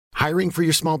Hiring for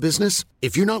your small business?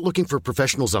 If you're not looking for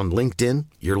professionals on LinkedIn,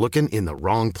 you're looking in the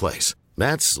wrong place.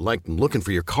 That's like looking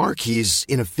for your car keys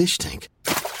in a fish tank.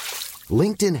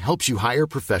 LinkedIn helps you hire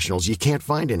professionals you can't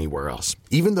find anywhere else,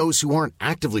 even those who aren't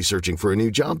actively searching for a new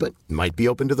job but might be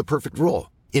open to the perfect role.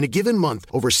 In a given month,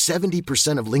 over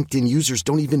 70% of LinkedIn users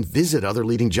don't even visit other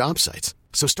leading job sites.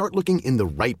 So start looking in the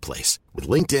right place. With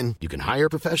LinkedIn, you can hire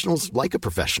professionals like a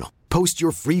professional. Post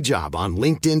your free job on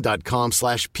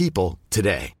linkedin.com/people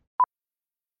today.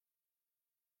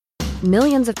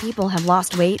 Millions of people have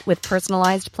lost weight with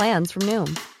personalized plans from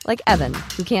Noom. Like Evan,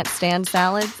 who can't stand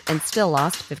salads and still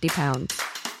lost 50 pounds.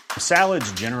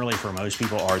 Salads generally for most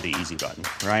people are the easy button,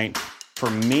 right? For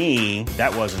me,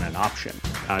 that wasn't an option.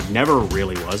 I never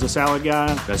really was a salad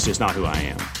guy. That's just not who I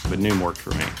am. But Noom worked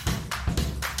for me.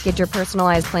 Get your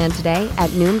personalized plan today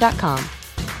at Noom.com.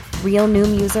 Real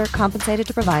Noom user compensated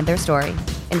to provide their story.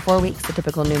 In 4 weeks, the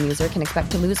typical Noom user can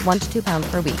expect to lose 1 to 2 pounds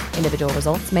per week. Individual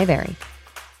results may vary.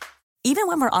 Even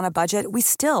when we're on a budget, we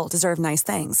still deserve nice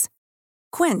things.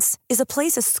 Quince is a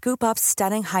place to scoop up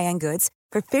stunning high-end goods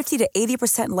for 50 to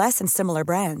 80% less than similar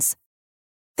brands.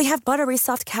 They have buttery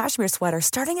soft cashmere sweaters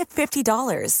starting at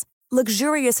 $50,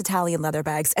 luxurious Italian leather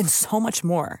bags, and so much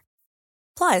more.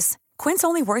 Plus, Quince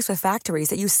only works with factories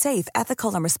that use safe,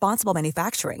 ethical, and responsible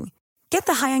manufacturing. Get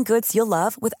the high-end goods you'll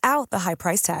love without the high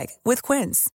price tag with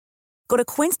Quince. Go to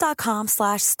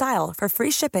quince.com/style for free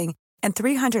shipping and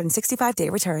 365-day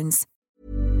returns.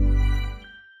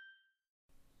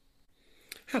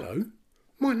 Hello,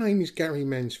 my name is Gary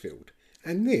Mansfield,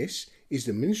 and this is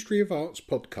the Ministry of Arts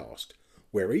podcast,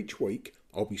 where each week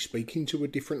I'll be speaking to a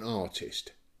different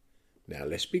artist. Now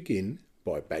let's begin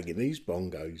by bagging these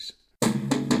bongos.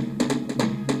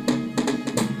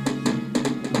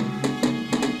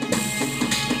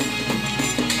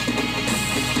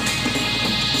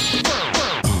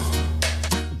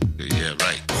 Yeah,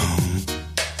 right.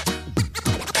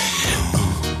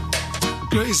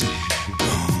 Crazy.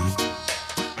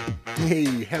 Hey,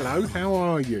 hello, how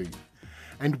are you?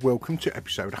 And welcome to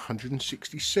episode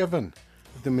 167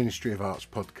 of the Ministry of Arts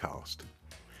podcast.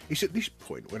 It's at this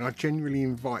point when I genuinely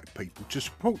invite people to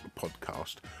support the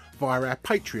podcast via our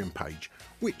Patreon page,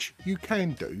 which you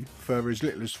can do for as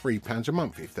little as £3 a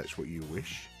month if that's what you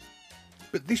wish.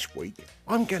 But this week,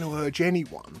 I'm going to urge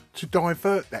anyone to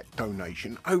divert that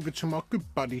donation over to my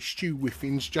good buddy Stu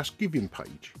Whiffin's Just Giving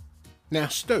page. Now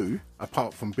Stu,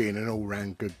 apart from being an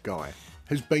all-round good guy,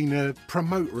 has been a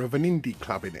promoter of an indie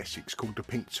club in Essex called The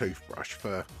Pink Toothbrush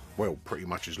for, well, pretty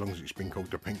much as long as it's been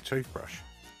called The Pink Toothbrush.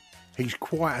 He's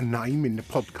quite a name in the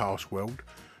podcast world,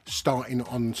 starting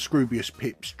on Scroobius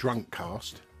Pip's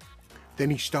Drunkcast. Then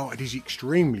he started his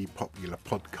extremely popular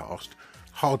podcast,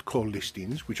 Hardcore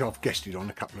Listings, which I've guested on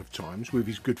a couple of times with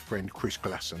his good friend Chris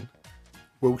Glasson.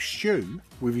 Well, Stu,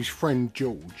 with his friend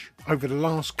George, over the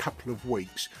last couple of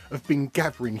weeks have been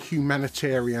gathering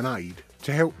humanitarian aid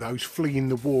to help those fleeing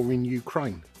the war in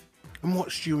Ukraine. And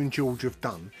what Stu and George have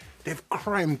done, they've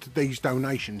crammed these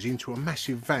donations into a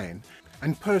massive van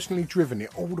and personally driven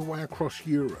it all the way across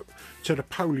Europe to the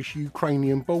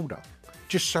Polish-Ukrainian border,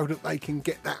 just so that they can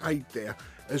get that aid there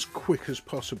as quick as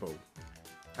possible.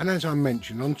 And as I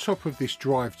mentioned, on top of this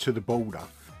drive to the border,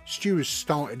 Stu has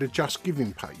started a Just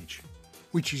Giving page,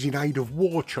 which is in aid of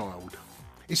War Child.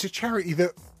 It's a charity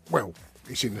that, well,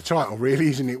 it's in the title really,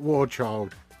 isn't it? War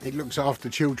Child. It looks after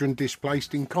children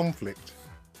displaced in conflict.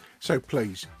 So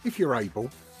please, if you're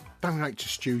able, donate to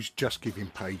Stu's Just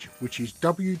Giving page, which is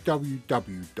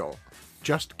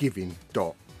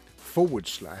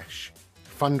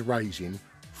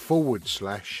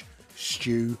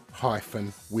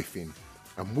www.justgiving.fundraising/Stu-Whiffin.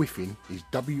 And Whiffin is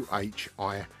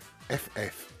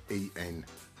Whiffen.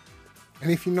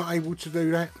 And if you're not able to do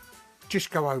that,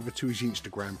 just go over to his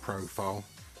Instagram profile,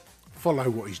 follow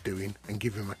what he's doing and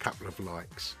give him a couple of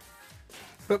likes.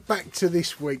 But back to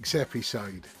this week's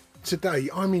episode. Today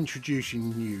I'm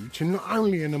introducing you to not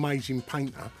only an amazing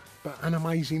painter, but an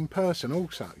amazing person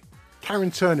also.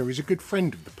 Karen Turner is a good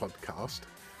friend of the podcast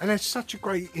and has such a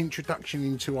great introduction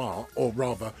into art, or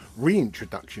rather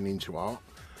reintroduction into art,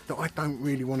 that I don't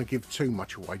really want to give too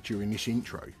much away during this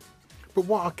intro. But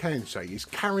what I can say is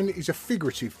Karen is a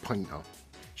figurative painter.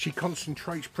 She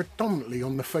concentrates predominantly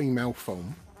on the female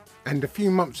form, and a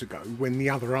few months ago when the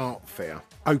Other Art Fair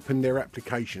opened their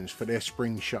applications for their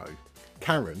spring show,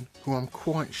 Karen, who I'm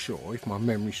quite sure, if my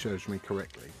memory serves me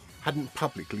correctly, hadn't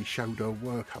publicly showed her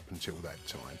work up until that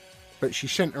time. But she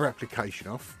sent her application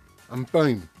off and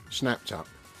boom, snapped up.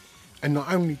 And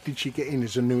not only did she get in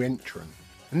as a new entrant,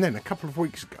 and then a couple of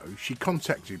weeks ago she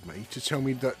contacted me to tell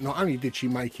me that not only did she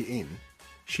make it in,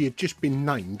 she had just been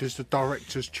named as the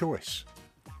director's choice.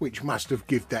 which must have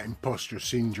given that imposter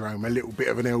syndrome a little bit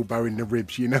of an elbow in the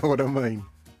ribs, you know what I mean?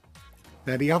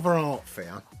 Now, the other art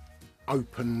fair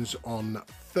opens on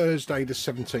Thursday the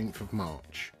 17th of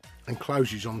March and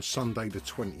closes on Sunday the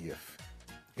 20th.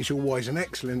 It's always an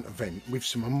excellent event with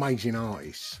some amazing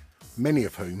artists, many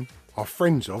of whom are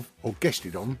friends of or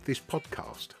guested on this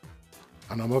podcast.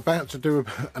 And I'm about to do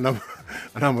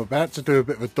a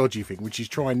bit of a dodgy thing, which is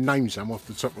try and name some off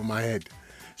the top of my head.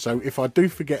 So if I do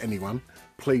forget anyone,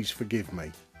 please forgive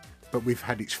me. But we've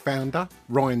had its founder,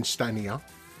 Ryan Stanier,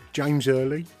 James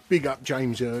Early, big up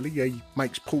James Early, he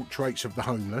makes portraits of the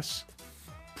homeless,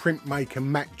 printmaker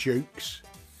Matt Jukes,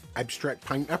 abstract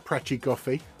painter Pratchie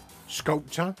Goffey,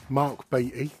 sculptor Mark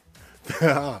Beattie,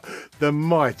 the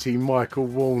mighty Michael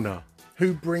Warner,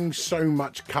 who brings so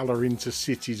much colour into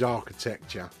cities'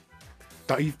 architecture.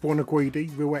 Dave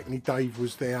Buonaguidi, Real Hackney Dave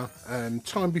was there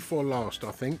time before last,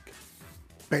 I think.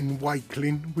 Ben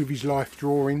Wakelin with his life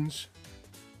drawings.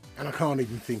 And I can't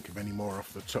even think of any more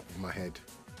off the top of my head.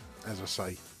 As I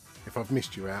say, if I've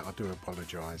missed you out, I do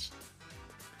apologise.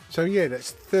 So yeah,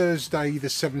 that's Thursday the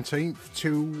 17th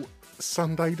till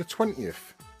Sunday the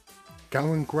 20th.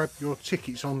 Go and grab your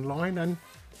tickets online and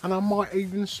I might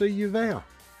even see you there.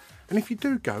 And if you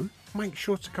do go, make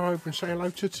sure to go over and say hello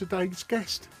to today's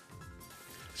guest.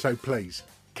 So please,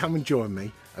 come and join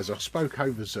me as I spoke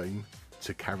over Zoom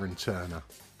to Karen Turner.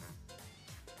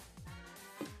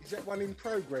 Is that one in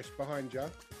progress behind you?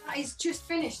 He's just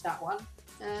finished that one.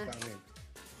 Stunning.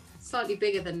 Slightly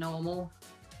bigger than normal.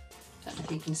 Don't know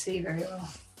if you can see very well.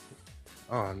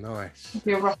 Oh, nice. Give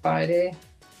you a rough idea.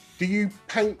 Do you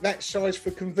paint that size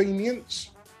for convenience?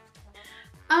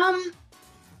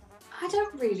 I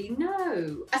don't really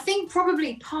know. I think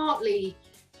probably partly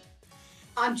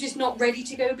I'm just not ready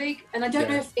to go big, and I don't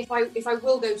know if I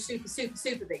will go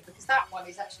super big, because that one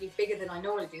is actually bigger than I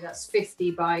normally do. That's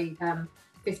 50 by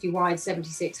 50 wide,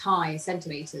 76 high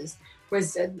centimeters.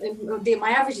 Whereas my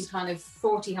average is kind of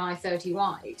 40 high, 30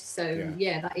 wide. So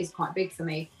yeah, that is quite big for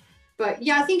me. But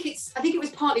yeah, I think it was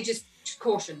partly just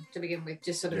caution to begin with.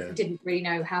 Just sort of didn't really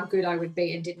know how good I would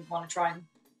be and didn't want to try and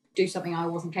do something I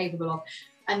wasn't capable of.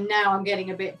 And now I'm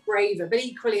getting a bit braver. But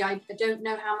equally, I don't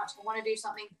know how much I want to do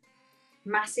something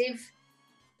massive.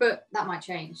 But that might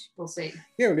change. We'll see.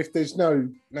 Yeah, and if there's no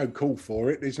call for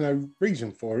it, there's no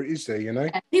reason for it, is there, you know?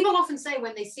 People often say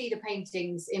when they see the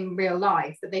paintings in real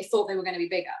life that they thought they were going to be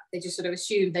bigger. They just sort of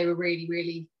assumed they were really,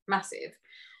 really massive.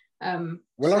 I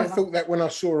thought that when I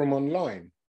saw them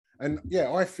online. And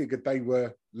yeah, I figured they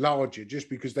were larger just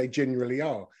because they generally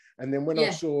are. And then when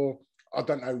I saw, I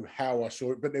don't know how I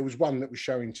saw it, but there was one that was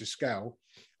showing to scale.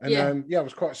 And I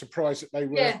was quite surprised that they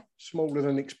were smaller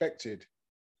than expected.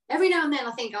 Every now and then,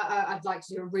 I think I'd like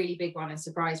to do a really big one and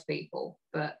surprise people.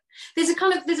 But there's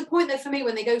a point there for me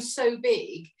when they go so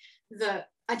big that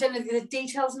I don't know, the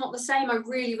detail's not the same. I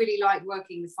really, really like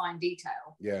working with fine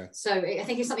detail. Yeah. So I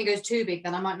think if something goes too big,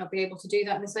 then I might not be able to do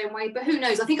that in the same way. But who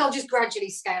knows? I think I'll just gradually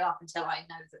scale up until I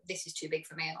know that this is too big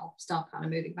for me, and I'll start kind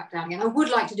of moving back down again. I would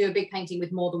like to do a big painting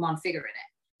with more than one figure in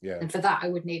it. Yeah. And for that, I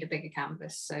would need a bigger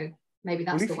canvas. So maybe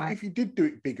that's the way. If you did do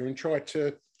it bigger and try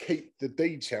to keep the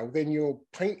detail, then your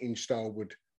painting style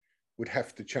would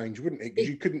have to change, wouldn't it? Because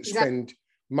you couldn't spend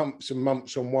months and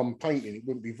months on one painting. It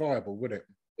wouldn't be viable, would it?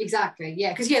 Exactly,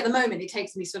 yeah. Because at the moment it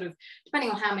takes me sort of,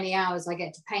 depending on how many hours I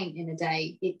get to paint in a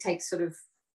day, it takes sort of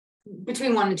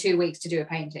between 1 and 2 weeks to do a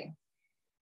painting.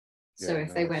 So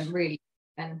if they went really,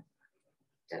 then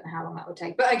I don't know how long that would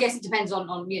take. But I guess it depends on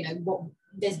what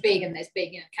there's big and there's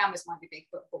big. Canvas might be big,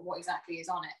 but what exactly is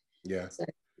on it? Yeah. So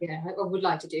yeah, I would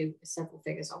like to do several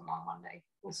figures on one day.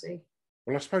 We'll see.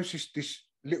 Well, I suppose this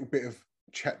little bit of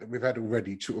chat that we've had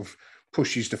already sort of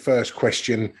pushes the first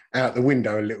question out the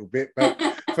window a little bit.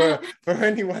 But for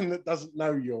anyone that doesn't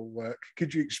know your work,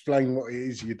 could you explain what it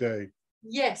is you do?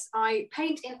 Yes, I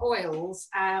paint in oils,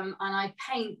 and I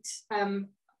paint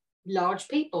large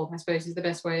people, I suppose is the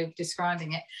best way of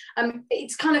describing it.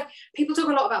 It's kind of, people talk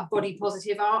a lot about body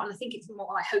positive art, and I think it's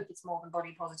more, I hope it's more than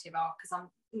body positive art, because I'm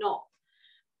not,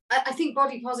 I think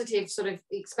body positive sort of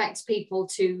expects people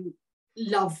to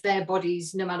love their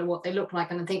bodies no matter what they look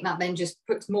like, and I think that then just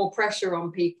puts more pressure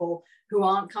on people who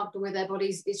aren't comfortable with their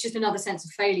bodies. It's just another sense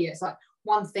of failure. It's like,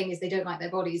 one thing is they don't like their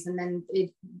bodies, and then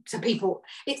it's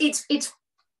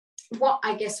what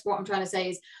I guess what I'm trying to say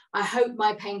is, I hope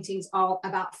my paintings are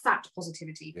about fat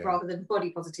positivity rather than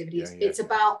body positivity. It's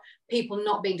about people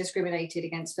not being discriminated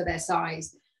against for their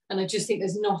size. And I just think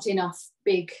there's not enough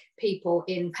big people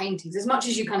in paintings. As much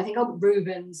as you kind of think, oh,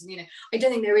 Rubens, I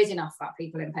don't think there is enough fat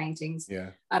people in paintings. Yeah.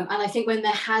 And I think when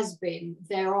there has been,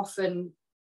 they're often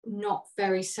not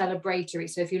very celebratory.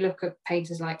 So if you look at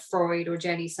painters like Freud or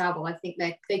Jenny Saville, I think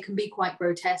they can be quite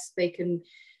grotesque. They can,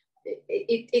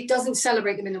 it doesn't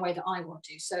celebrate them in the way that I want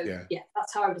to. So yeah,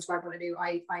 that's how I would describe what I do.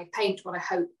 I paint what I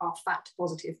hope are fat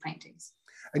positive paintings.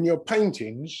 And your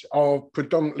paintings are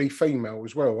predominantly female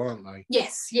as well, aren't they?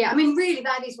 Yes, yeah. I mean, really,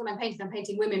 that is what I'm painting. I'm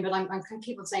painting women, but I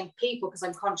keep on saying people because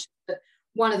I'm conscious that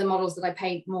one of the models that I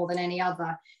paint more than any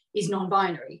other is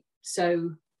non-binary.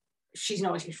 So she's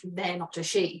not, they're not a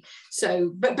she.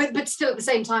 So, but still at the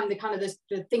same time, the kind of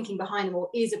the thinking behind them all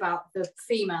is about the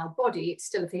female body. It's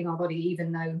still a female body,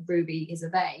 even though Ruby is a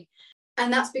they.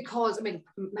 And that's because, I mean,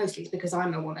 mostly it's because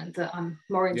I'm a woman that I'm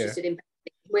more interested in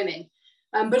women.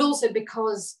 But also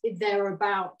because they're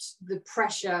about the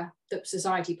pressure that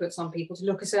society puts on people to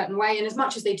look a certain way. And as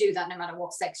much as they do that, no matter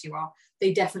what sex you are,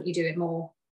 they definitely do it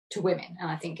more to women.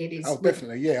 And I think it is. Oh,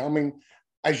 definitely. Yeah. I mean,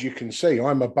 as you can see,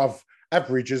 I'm above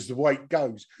average as the weight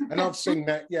goes. And I've seen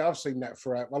that. Yeah, I've seen that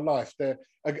throughout my life.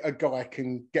 A guy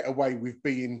can get away with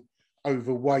being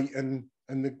overweight and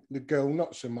the girl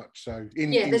not so much so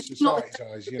in society's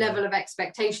eyes. You level of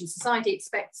expectation. Society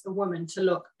expects a woman to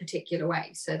look a particular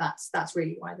way. So that's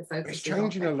really why the focus is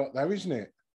changing a lot though, isn't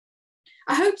it?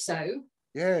 I hope so.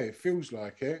 Yeah, it feels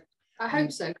like it. I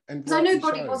hope so. Because I know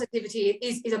body positivity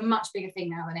is a much bigger thing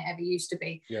now than it ever used to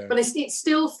be. Yeah. But it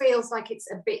still feels like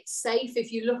it's a bit safe.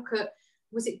 If you look at,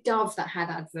 was it Dove that had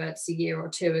adverts a year or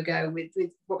two ago with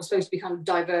what was supposed to be kind of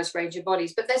diverse range of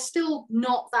bodies, but they're still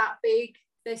not that big.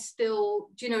 They're still,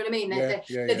 do you know what I mean? They're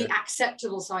the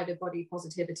acceptable side of body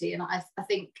positivity. And I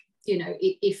think, you know,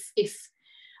 if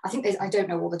I think I don't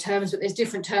know all the terms, but there's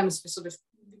different terms for sort of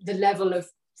the level of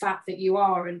fat that you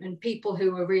are, and people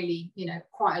who are really, you know,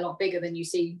 quite a lot bigger than you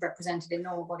see represented in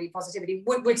normal body positivity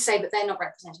would say that they're not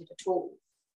represented at all.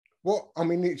 What, I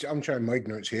mean, I'm showing my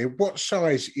ignorance here. What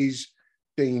size is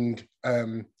deemed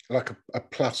like a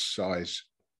plus size?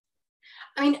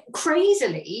 I mean,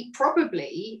 crazily,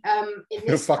 probably.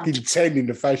 You're fucking 10 in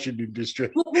the fashion industry.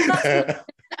 Well,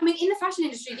 I mean, in the fashion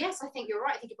industry, yes, I think you're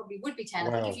right. I think it probably would be 10.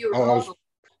 Wow. I think if you're a model.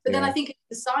 But then I think in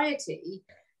society,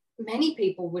 many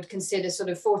people would consider sort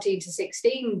of 14 to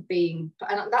 16 being,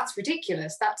 and that's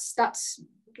ridiculous. That's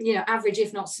you know, average,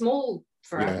 if not small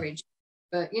for average.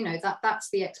 But, you know, that's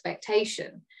the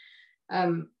expectation.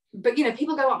 But, you know,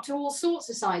 people go up to all sorts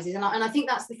of sizes. And I think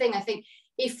that's the thing. I think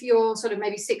if you're sort of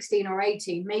maybe 16 or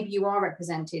 18, maybe you are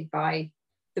represented by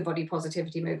the body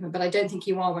positivity movement, but I don't think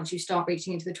you are once you start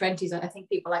reaching into the 20s. I think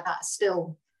people like that are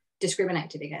still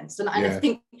discriminated against. And I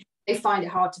think they find it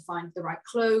hard to find the right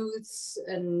clothes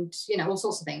and, you know, all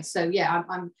sorts of things. So, yeah,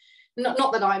 I'm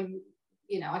not that I'm,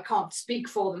 you know, I can't speak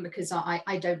for them because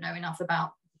I don't know enough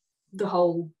about the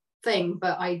whole thing,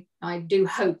 but I do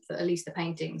hope that at least the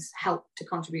paintings help to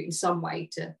contribute in some way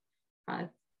to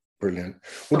Brilliant.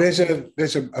 Well,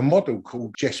 there's a model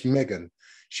called Jess Megan.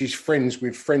 She's friends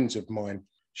with friends of mine.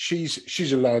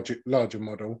 She's a larger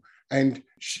model, and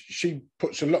she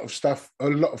puts a lot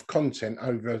of content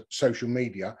over social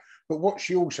media. But what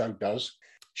she also does,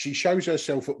 she shows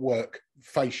herself at work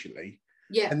facially,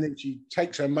 and then she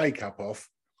takes her makeup off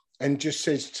and just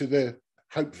says to the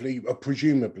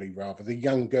presumably the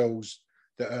young girls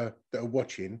that are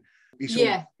watching, it's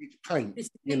paint.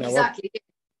 Exactly.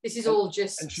 This is all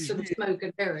just sort of smoke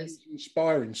and mirrors.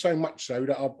 Inspiring, so much so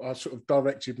that I sort of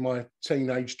directed my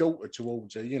teenage daughter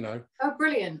towards her, you know. Oh,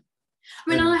 brilliant.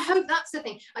 I mean, and I hope that's the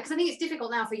thing, because I think it's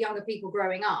difficult now for younger people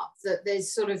growing up that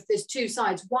there's two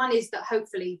sides. One is that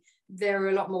hopefully there are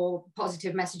a lot more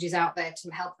positive messages out there to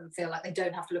help them feel like they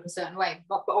don't have to look a certain way.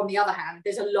 But on the other hand,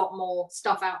 there's a lot more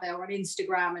stuff out there on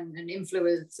Instagram and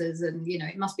influencers, and, you know,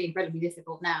 it must be incredibly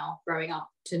difficult now growing up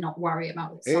to not worry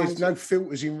about it. There's no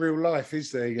filters in real life,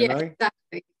 is there? You know?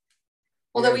 Exactly.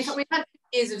 Although we've had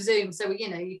years of Zoom, so, you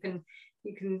know, you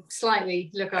can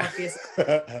slightly look after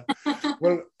yourself.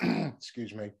 Well,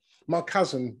 excuse me. My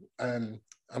cousin,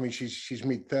 I mean, she's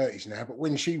mid-30s now, but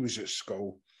when she was at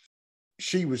school,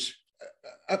 she was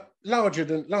larger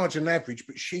than average,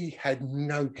 but she had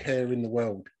no care in the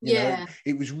world. You know?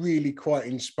 It was really quite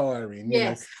inspiring, you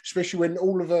know, especially when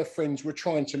all of her friends were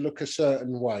trying to look a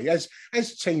certain way, as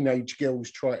teenage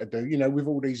girls try to do, you know, with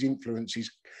all these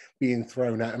influences being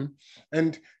thrown at them.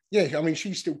 And I mean,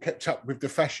 she still kept up with the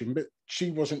fashion, but she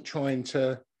wasn't trying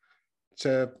to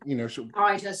you know, sort of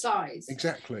hide her size.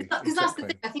 Exactly. Because that's the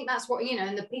thing. I think that's what, you know,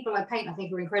 and the people I paint, I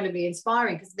think, are incredibly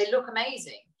inspiring because they look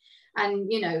amazing.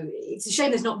 And, you know, it's a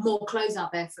shame there's not more clothes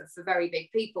out there for very big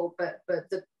people, but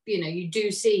the, you know, you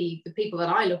do see the people that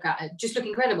I look at just look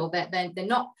incredible. They're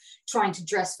not trying to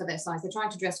dress for their size. They're trying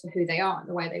to dress for who they are and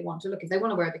the way they want to look. If they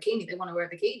want to wear a bikini, they want to wear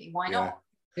a bikini. Why not?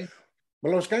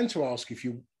 Well, I was going to ask if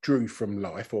you drew from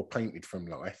life or painted from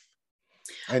life.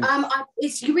 And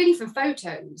It's really from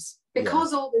photos,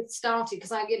 because all this started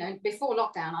because before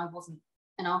lockdown I wasn't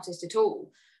an artist at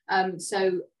all.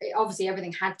 So obviously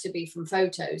everything had to be from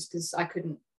photos because I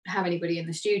couldn't have anybody in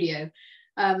the studio.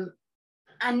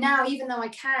 And now, even though I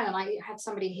can, and I had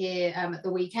somebody here at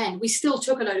the weekend, we still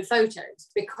took a load of photos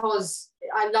because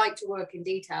I like to work in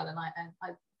detail, and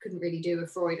I couldn't really do a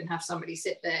Freud and have somebody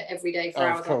sit there every day for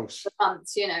hours for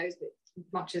months, as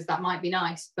much as that might be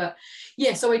nice. But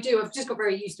yeah, so I do. I've just got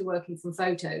very used to working from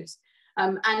photos.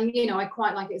 And I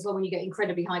quite like it as well when you get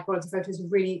incredibly high quality photos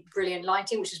with really brilliant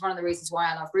lighting, which is one of the reasons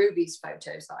why I love Ruby's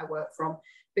photos that I work from,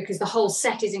 because the whole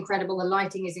set is incredible, the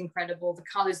lighting is incredible, the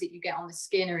colors that you get on the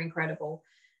skin are incredible.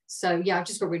 So yeah, I've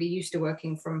just got really used to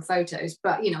working from photos,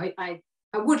 but I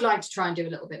would like to try and do a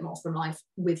little bit more from life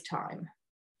with time.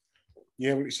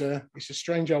 Yeah, well, it's a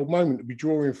strange old moment to be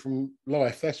drawing from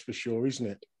life, that's for sure, isn't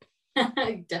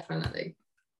it? Definitely.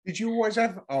 Did you always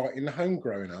have art in the home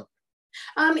growing up?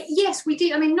 Yes, we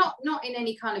did. I mean, not in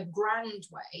any kind of grand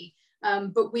way,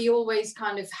 but we always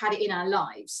kind of had it in our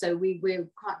lives. So we're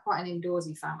quite an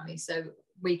indoorsy family. So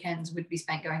weekends would be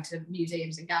spent going to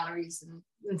museums and galleries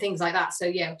and things like that. So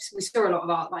yeah, we saw a lot of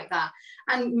art like that.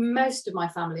 And most of my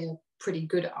family are pretty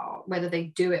good at art. Whether they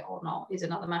do it or not is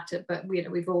another matter. But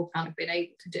we've all kind of been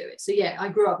able to do it. So yeah, I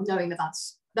grew up knowing that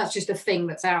that's just a thing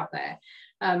that's out there.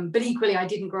 But equally, I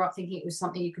didn't grow up thinking it was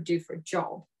something you could do for a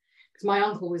job. Because my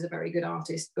uncle was a very good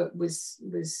artist, but was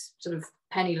sort of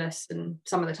penniless and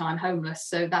some of the time homeless.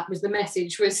 So that was the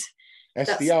message.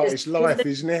 That's the artist's life,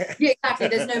 isn't it? Yeah, exactly.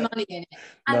 There's no money in it.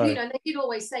 And, No. They did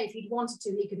always say if he'd wanted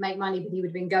to, he could make money, but he would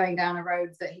have been going down a road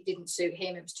that he didn't suit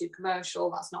him. It was too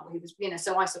commercial. That's not what he was,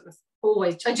 so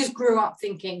I just grew up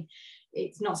thinking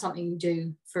it's not something you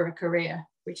do for a career,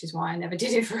 which is why I never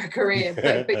did it for a career.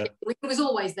 But it was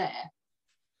always there.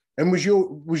 And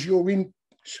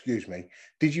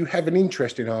did you have an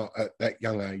interest in art at that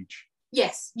young age?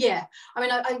 Yes, yeah. I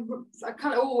mean, I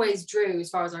kind of always drew as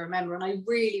far as I remember, and I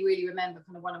really, really remember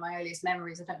kind of one of my earliest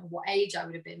memories. I don't know what age I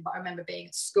would have been, but I remember being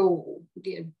at school,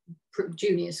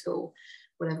 junior school,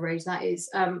 whatever age that is.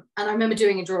 And I remember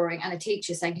doing a drawing and a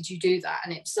teacher saying, "Did you do that?"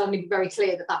 And it suddenly very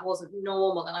clear that wasn't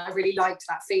normal, and I really liked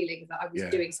that feeling that I was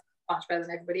doing something much better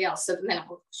than everybody else. So then, of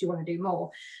course, you want to do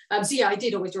more. So yeah, I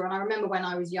did always draw. And I remember when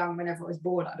I was young, whenever I was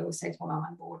bored, I'd always say to my mum,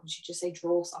 "I'm bored," and she'd just say,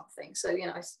 "Draw something." So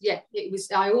it was.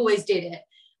 I always did it.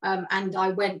 And I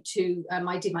went to.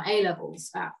 I did my A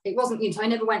levels. It wasn't. I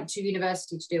never went to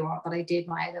university to do art, but I did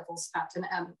my A levels at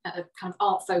a kind of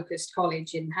art focused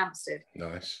college in Hampstead.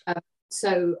 Nice.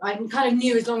 So I kind of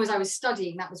knew as long as I was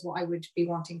studying, that was what I would be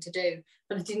wanting to do.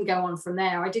 But I didn't go on from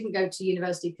there. I didn't go to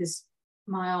university because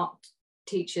my art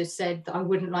teacher said that I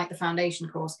wouldn't like the foundation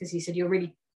course, because he said, "You're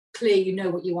really clear, you know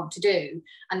what you want to do,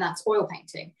 and that's oil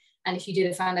painting. And if you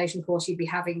did a foundation course, you'd be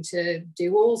having to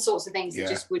do all sorts of things that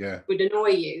just would annoy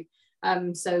you.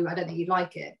 So I don't think you'd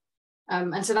like it."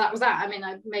 And so that was that. I mean,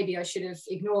 maybe I should have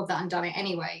ignored that and done it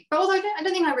anyway. But although I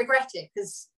don't think I regret it,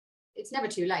 because it's never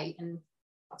too late, and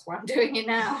that's why I'm doing it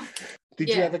now. Did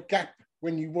you have a gap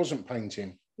when you wasn't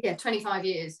painting? Yeah, 25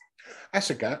 years. That's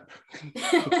a gap.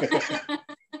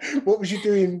 What was you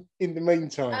doing in the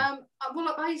meantime?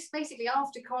 Well, basically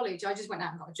after college, I just went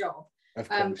out and got a job. Of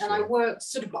course, and I worked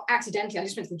sort of accidentally. I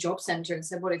just went to the job centre and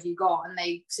said, "What have you got?" And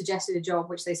they suggested a job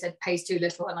which they said pays too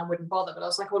little, and I wouldn't bother. But I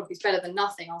was like, "Well, if it's better than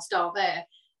nothing, I'll start there."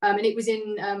 And it was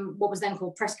in what was then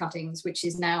called press cuttings, which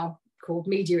is now called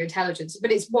media intelligence.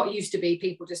 But it's what used to be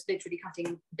people just literally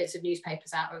cutting bits of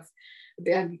newspapers out of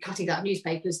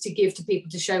newspapers to give to people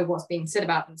to show what's being said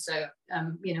about them. So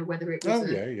whether it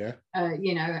was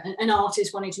an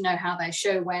artist wanting to know how their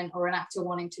show went, or an actor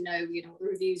wanting to know what the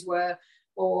reviews were,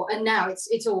 and now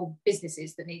it's all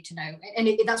businesses that need to know.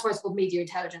 And that's why it's called media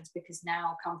intelligence, because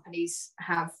now companies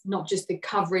have not just the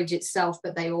coverage itself,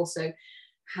 but they also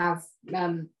have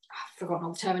I've forgotten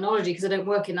all the terminology because I don't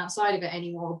work in that side of it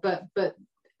anymore, but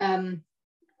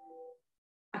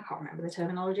I can't remember the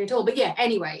terminology at all. But yeah,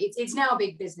 anyway, it's now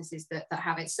big businesses that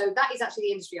have it. So that is actually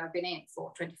the industry I've been in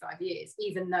for 25 years,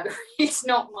 even though it's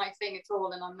not my thing at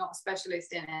all, and I'm not a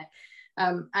specialist in it.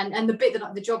 And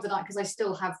the job that because I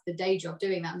still have the day job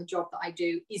doing that, and the job that I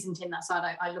do isn't in that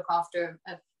side. I look after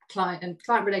a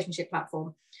client relationship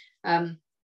platform.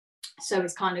 So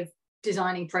it's kind of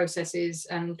designing processes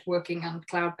and working on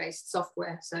cloud-based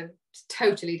software. So it's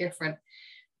totally different.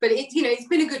 But it's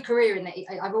been a good career in that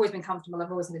I've always been comfortable.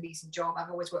 I've always had a decent job. I've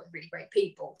always worked with really great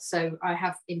people. So I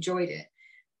have enjoyed it.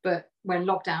 But when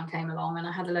lockdown came along and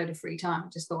I had a load of free time, I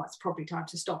just thought it's probably time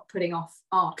to stop putting off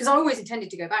art, because I always intended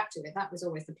to go back to it. That was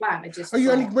always the plan. I just you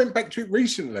only went back to it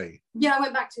recently? Yeah, I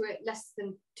went back to it less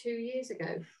than 2 years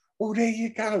ago. Oh, there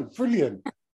you go. Brilliant.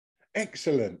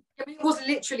 Excellent. I mean, it was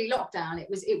literally lockdown. It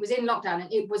was in lockdown,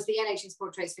 and it was the NHS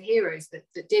Portraits for Heroes that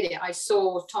did it. I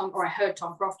heard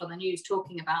Tom Croft on the news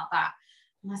talking about that.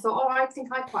 And I thought, I think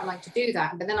I'd quite like to do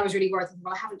that. But then I was really worried, thinking,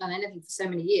 well, I haven't done anything for so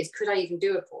many years. Could I even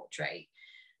do a portrait?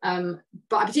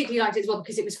 But I particularly liked it as well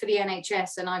because it was for the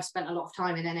NHS, and I've spent a lot of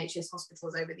time in NHS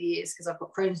hospitals over the years because I've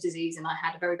got Crohn's disease, and I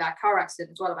had a very bad car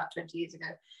accident as well about 20 years ago.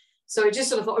 So I just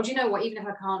sort of thought, do you know what, even if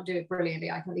I can't do it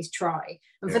brilliantly, I can at least try.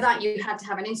 And for that, you had to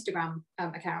have an Instagram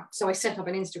account. So I set up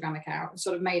an Instagram account and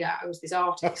sort of made out I was this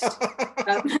artist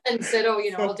and said,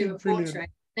 I'll do a portrait,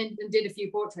 and did a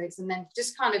few portraits, and then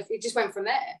just kind of, it just went from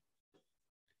there.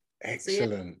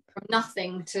 Excellent. So, from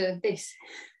nothing to this.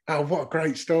 Oh, what a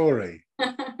great story.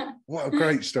 What a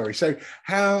great story. So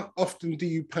how often do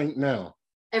you paint now?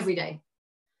 Every day.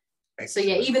 Excellent.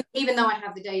 So yeah, even though I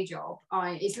have the day job,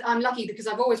 I'm lucky because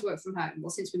I've always worked from home. Well,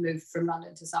 since we moved from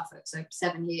London to Suffolk, so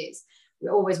 7 years, we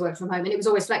always worked from home, and it was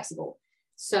always flexible.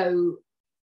 So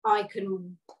I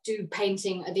can do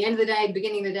painting at the end of the day,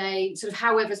 beginning of the day, sort of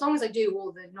however, as long as I do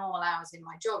all the normal hours in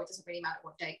my job, it doesn't really matter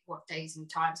what days and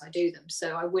times I do them.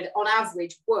 So I would, on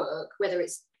average, work, whether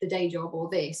it's the day job or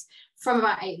this, from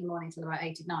about 8 in the morning till about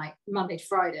 8 at night, Monday to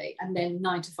Friday, and then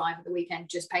 9 to 5 at the weekend,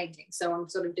 just painting. So I'm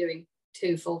sort of doing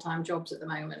 2 full-time jobs at the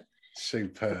moment.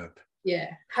 Superb. Yeah,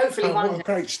 hopefully one day. What a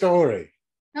great story.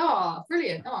 Oh,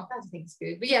 brilliant. I'm glad to think it's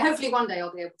good. But yeah, hopefully one day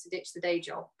I'll be able to ditch the day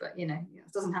job, but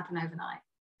it doesn't happen overnight.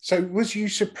 So was you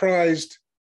surprised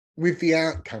with the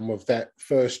outcome of that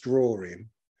first drawing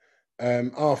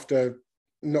after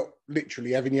not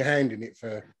literally having your hand in it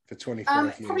for 25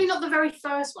 years? Probably not the very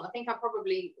first one. I think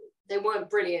they weren't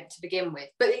brilliant to begin with,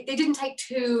 but they didn't take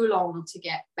too long to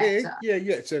get better. Yeah,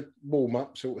 it's a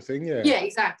warm-up sort of thing, yeah. Yeah,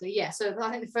 exactly, yeah. So I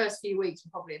think the first few weeks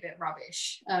were probably a bit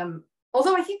rubbish.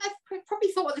 Although I think I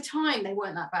probably thought at the time they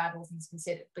weren't that bad, all things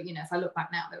considered. But, if I look back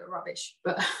now, they were rubbish.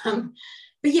 But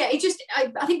yeah,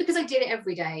 I think because I did it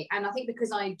every day, and I think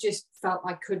because I just felt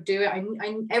I could do it, I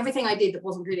everything I did that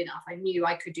wasn't good enough, I knew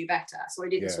I could do better. So I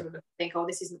didn't sort of think,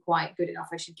 this isn't quite good enough,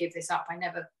 I should give this up. I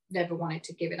never wanted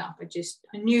to give it up.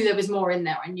 I knew there was more in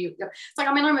there. I knew, it's like,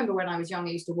 I remember when I was young,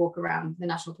 I used to walk around the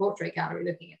National Portrait Gallery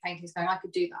looking at paintings going, I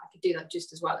could do that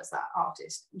just as well as that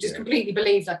artist. Just completely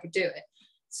believed I could do it.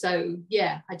 So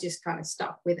yeah, I just kind of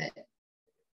stuck with it.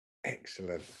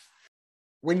 Excellent.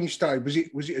 When you started,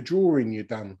 was it a drawing you'd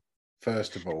done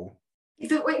first of all?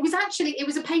 It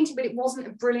was a painting, but it wasn't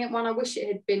a brilliant one. I wish it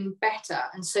had been better.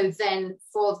 And so then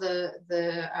for the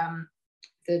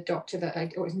doctor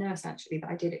nurse actually that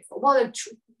I did it for. Well, a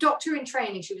doctor in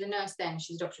training. She was a nurse then.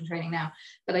 She's a doctor in training now.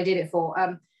 But I did it for.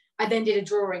 I then did a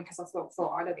drawing because I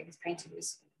thought I don't think this painting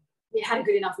it had a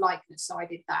good enough likeness, so I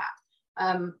did that.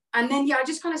 And then I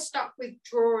just kind of stuck with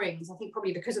drawings, I think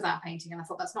probably because of that painting, and I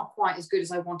thought that's not quite as good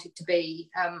as I want it to be,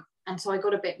 and so I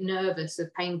got a bit nervous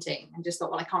of painting and just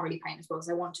thought, I can't really paint as well as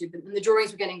I want to, but the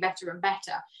drawings were getting better and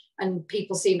better, and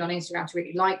people seemed on Instagram to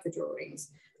really like the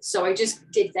drawings, so I just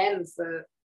did them for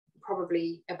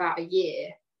probably about a year,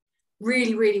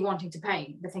 really, really wanting to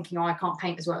paint, but thinking, I can't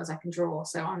paint as well as I can draw,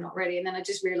 so I'm not ready. And then I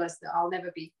just realized that I'll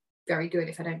never be very good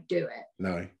if I don't do it.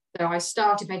 No. So I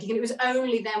started painting, and it was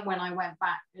only then when I went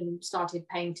back and started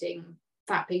painting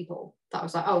fat people that I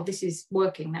was like, this is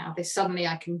working now. Suddenly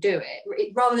I can do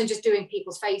it. Rather than just doing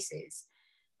people's faces,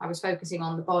 I was focusing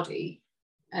on the body,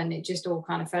 and it just all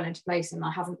kind of fell into place. And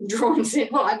I haven't drawn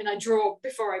since. Well, I draw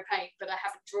before I paint, but I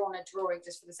haven't drawn a drawing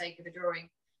just for the sake of a drawing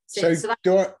since.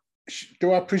 So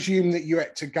do I presume that you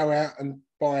had to go out and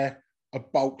buy a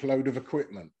bulk load of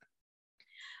equipment?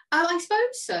 I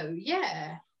suppose so.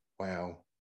 Yeah. Wow.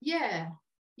 Yeah,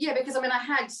 because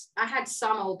I had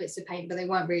some old bits of paint, but they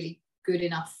weren't really good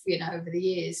enough, over the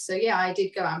years. So yeah, I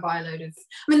did go out and buy a load of.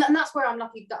 And that's where I'm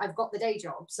lucky that I've got the day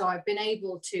job, so I've been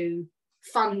able to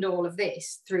fund all of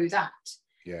this through that.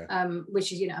 Yeah.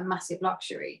 Which is a massive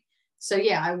luxury. So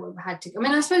yeah, I had to.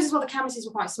 I suppose as well the canvases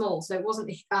were quite small, so it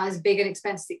wasn't as big an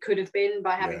expense as it could have been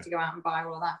by having to go out and buy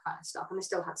all that kind of stuff. And I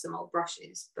still had some old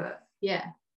brushes, but yeah.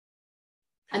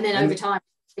 And then over time,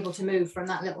 able to move from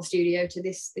that little studio to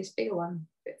this bigger one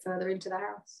a bit further into the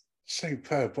house.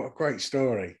 Superb. What a great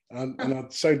story. And I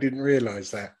so didn't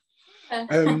realise that.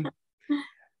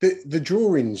 The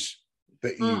drawings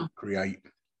that you create,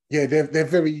 they're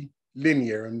very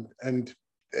linear, and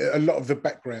a lot of the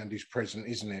background is present,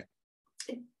 isn't it?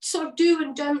 sort of do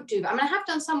and don't do. I mean, I have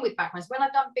done some with backgrounds. When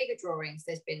I've done bigger drawings,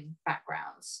 there's been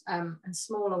backgrounds, and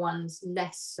smaller ones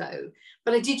less so.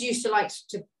 But I did used to like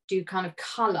to do kind of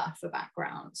colour for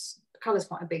backgrounds. Colour's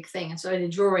quite a big thing, and so in a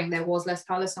drawing there was less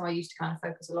colour, so I used to kind of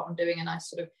focus a lot on doing a nice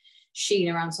sort of sheen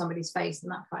around somebody's face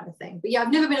and that kind of thing. But yeah,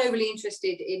 I've never been overly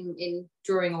interested in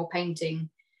drawing or painting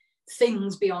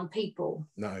things beyond people.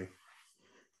 No.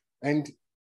 And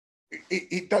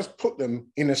it does put them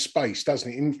in a space,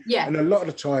 doesn't it? And a lot of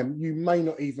the time, you may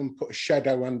not even put a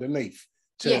shadow underneath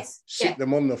to sit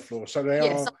them on the floor. So they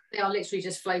are literally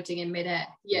just floating in midair.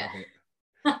 Yeah.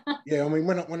 Yeah, I mean,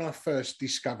 when I first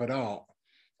discovered art,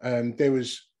 there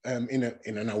was in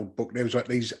an old book, there was like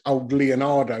these old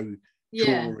Leonardo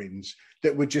drawings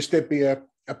that would just, there'd be a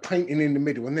painting in the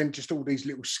middle and then just all these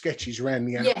little sketches around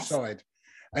the outside.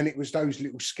 And it was those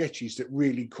little sketches that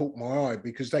really caught my eye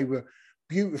because they were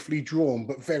beautifully drawn,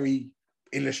 but very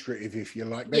illustrative, if you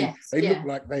like. They looked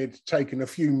like they had taken a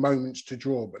few moments to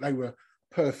draw, but they were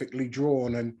perfectly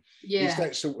drawn. And it's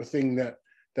that sort of thing that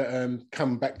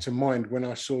come back to mind when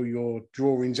I saw your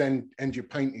drawings and your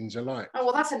paintings alike. Oh,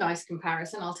 well, that's a nice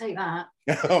comparison. I'll take that.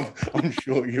 I'm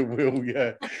sure you will,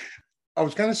 yeah. I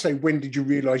was going to say, when did you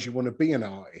realise you want to be an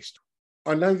artist?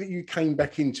 I know that you came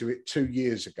back into it 2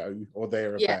 years ago or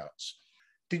thereabouts.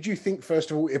 Yeah. Did you think,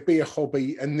 first of all, it'd be a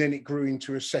hobby and then it grew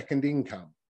into a second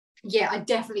income? Yeah, I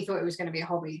definitely thought it was going to be a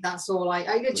hobby. That's all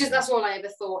that's all I ever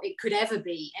thought it could ever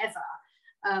be,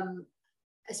 ever.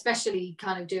 Especially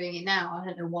kind of doing it now. I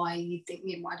don't know why you think,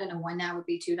 I don't know why now would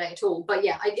be too late at all. But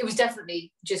yeah, it was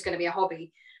definitely just going to be a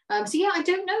hobby. So yeah, I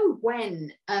don't know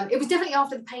when. It was definitely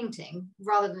after the painting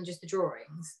rather than just the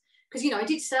drawings. Because, I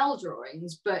did sell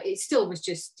drawings, but it still was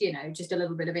just, just a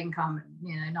little bit of income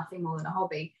and, nothing more than a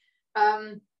hobby.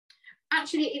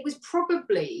 Actually, it was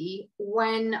probably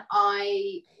when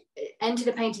I entered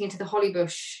a painting into the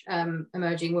Hollybush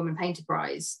Emerging Woman Painter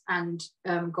Prize and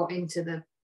got into the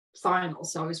final.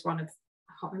 So I was one of,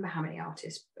 I can't remember how many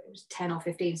artists, but it was 10 or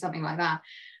 15, something like that.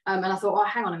 And I thought, oh,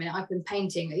 hang on a minute, I've been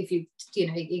painting, if you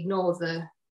ignore the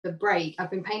break,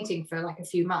 I've been painting for like a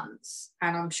few months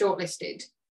and I'm shortlisted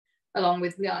along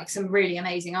with like some really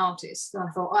amazing artists. And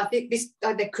I thought, I think this,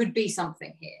 there could be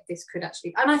something here. This could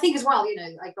actually, and I think as well,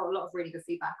 I got a lot of really good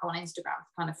feedback on Instagram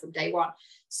kind of from day one.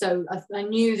 So I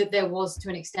knew that there was to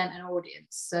an extent an audience.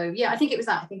 So yeah, I think it was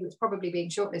that. I think it was probably being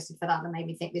shortlisted for that made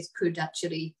me think this could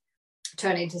actually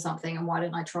turn into something. And why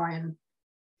don't I try and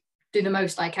do the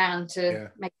most I can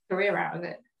to make a career out of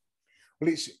it? Well,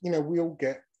 it's, we all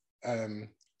get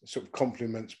sort of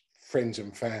compliments, friends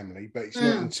and family, but it's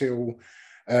not until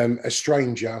a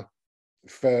stranger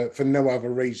for no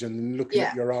other reason than looking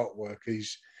at your artwork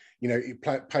is,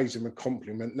 it pays them a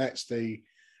compliment. That's the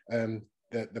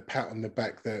pat on the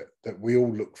back that we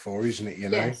all look for, isn't it?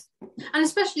 Yes. And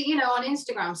especially, on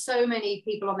Instagram, so many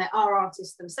people on there are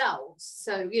artists themselves.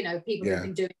 So, people who've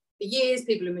been doing it for years,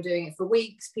 people who've been doing it for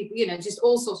weeks, people, just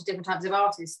all sorts of different types of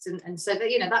artists. And so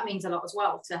that, that means a lot as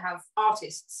well to have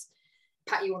artists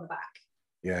pat you on the back.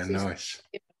 Yeah, so nice.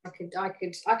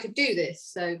 I could do this,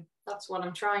 so that's what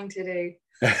I'm trying to do.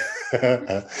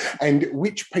 And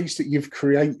which piece that you've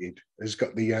created has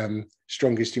got the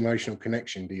strongest emotional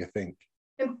connection, do you think?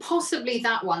 And possibly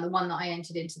that one, the one that I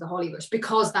entered into the Hollybush,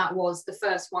 because that was the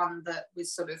first one that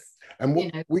was sort of.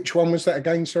 And which one was that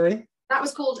again? Sorry. That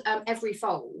was called Every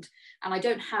Fold, and I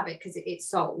don't have it because it's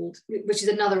sold, which is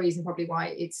another reason probably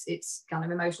why it's kind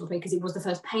of emotional to me, because it was the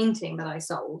first painting that I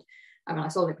sold. I mean, I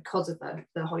sold it because of the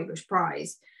Hollybush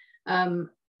Prize. And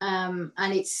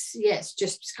it's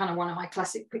just kind of one of my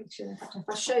classic pictures. In fact, if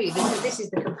I show you, this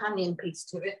is the companion piece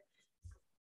to it.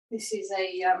 This is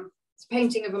it's a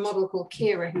painting of a model called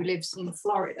Kira who lives in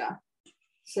Florida.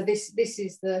 So this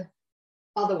is the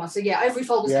other one. So yeah, Every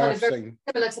Fold was kind of very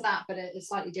similar to that, but a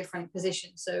slightly different position.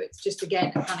 So it's just,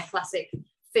 again, a kind of classic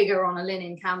figure on a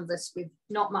linen canvas with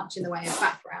not much in the way of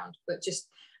background, but just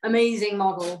amazing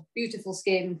model, beautiful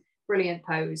skin, brilliant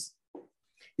pose.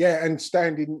 Yeah, and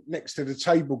standing next to the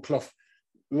tablecloth,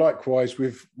 likewise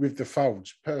with the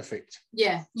folds, perfect.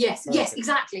 Yeah, yes,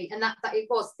 exactly. And that it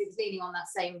was leaning on that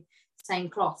same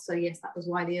cloth. So yes, that was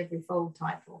why the Every Fold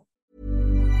title.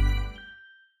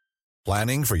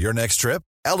 Planning for your next trip?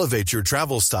 Elevate your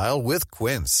travel style with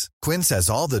Quince. Quince has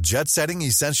all the jet-setting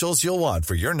essentials you'll want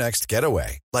for your next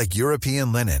getaway, like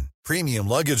European linen, premium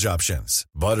luggage options,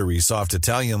 buttery soft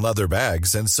Italian leather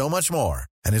bags, and so much more.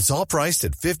 And it's all priced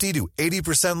at 50 to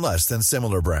 80% less than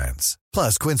similar brands.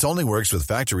 Plus, Quince only works with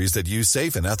factories that use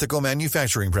safe and ethical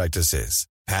manufacturing practices.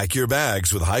 Pack your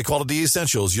bags with high-quality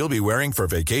essentials you'll be wearing for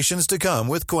vacations to come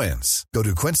with Quince. Go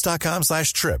to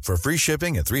quince.com/trip for free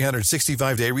shipping and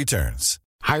 365-day returns.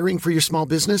 Hiring for your small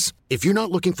business? If you're not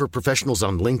looking for professionals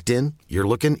on LinkedIn, you're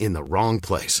looking in the wrong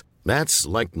place. That's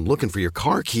like looking for your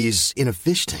car keys in a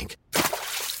fish tank.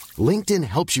 LinkedIn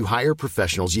helps you hire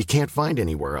professionals you can't find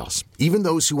anywhere else, even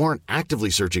those who aren't actively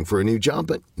searching for a new job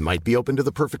but might be open to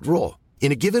the perfect role.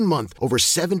 In a given month, over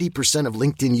 70% of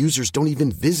LinkedIn users don't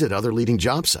even visit other leading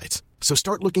job sites. So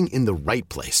start looking in the right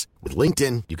place. With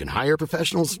LinkedIn, you can hire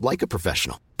professionals like a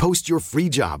professional. Post your free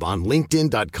job on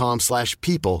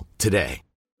linkedin.com/people today.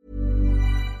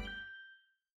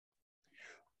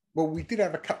 Well, we did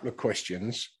have a couple of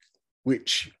questions,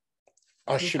 which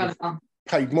I should have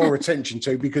paid more attention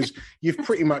to because you've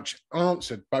pretty much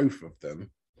answered both of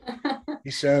them.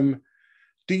 It's, do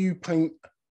you paint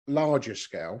larger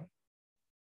scale?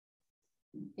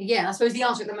 Yeah, I suppose the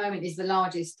answer at the moment is the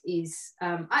largest is,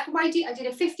 I did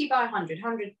a 50 by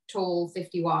 100 tall,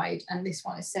 50 wide, and this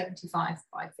one is 75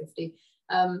 by 50.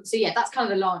 So yeah, that's kind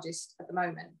of the largest at the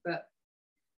moment, but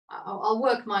I'll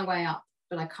work my way up,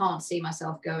 but I can't see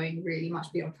myself going really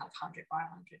much beyond kind of 100 by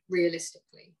 100,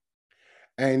 realistically.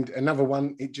 And another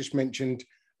one, it just mentioned,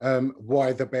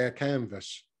 why the bare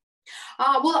canvas?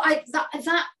 Well,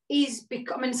 that is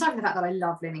because, I mean, aside from the fact that I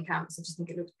love linen canvas, I just think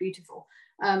it looks beautiful.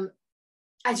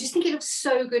 I just think it looks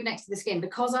so good next to the skin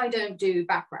because I don't do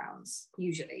backgrounds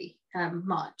usually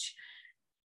much.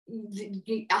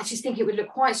 I just think it would look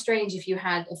quite strange if you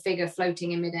had a figure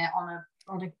floating in midair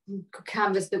on a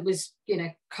canvas that was, you know,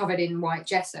 covered in white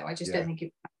gesso. I just don't think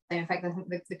it. In fact, I think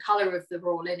the color of the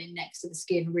raw linen next to the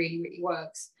skin really, really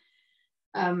works.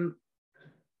 I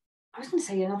was going to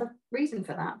say another reason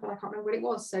for that, but I can't remember what it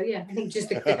was. So yeah, I think just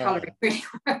the coloring really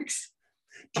works.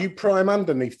 Do you prime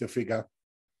underneath the figure?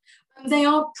 They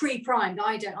are pre-primed.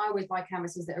 I always buy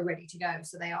canvases that are ready to go,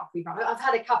 so they are pre-primed. I've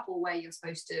had a couple where you're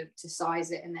supposed to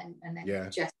size it and then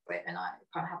gesso it, and I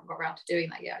kind of haven't got around to doing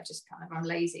that yet. I'm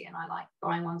lazy, and I like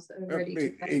buying ones that are ready to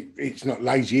go. It's not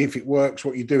lazy. If it works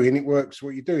what you're doing, it works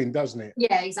what you're doing, doesn't it?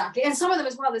 Yeah, exactly. And some of them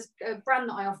as well. There's a brand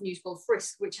that I often use called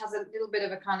Frisk, which has a little bit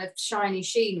of a kind of shiny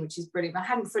sheen, which is brilliant. I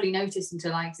hadn't fully noticed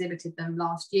until I exhibited them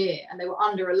last year, and they were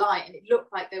under a light, and it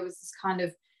looked like there was this kind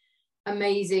of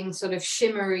amazing sort of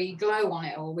shimmery glow on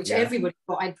it all, which everybody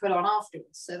thought I'd put on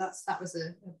afterwards. So that was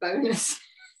a bonus.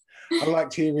 I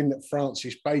liked hearing that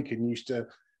Francis Bacon used to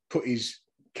put his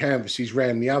canvases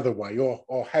round the other way,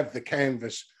 or have the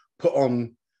canvas put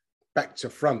on back to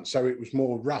front so it was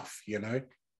more rough, you know.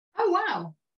 Oh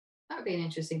wow, that would be an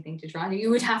interesting thing to try. And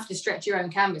you would have to stretch your own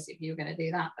canvas if you were going to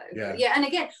do that, though. Yeah. But yeah, and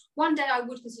again, one day I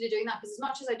would consider doing that, because as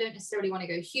much as I don't necessarily want to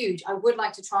go huge, I would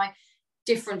like to try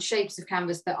different shapes of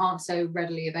canvas that aren't so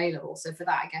readily available. So for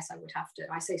that, I guess I would have to,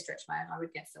 I say stretch my own, I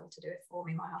would get Phil to do it for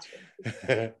me, my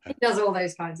husband. He does all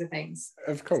those kinds of things.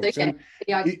 Of course. So,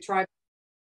 yeah, I could try.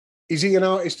 Is he an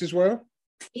artist as well?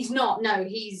 He's not, no.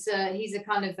 He's a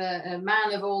kind of a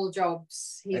man of all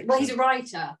jobs. He's a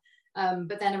writer,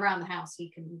 but then around the house he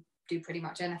can do pretty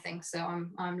much anything. So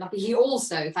I'm lucky. He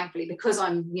also, thankfully, because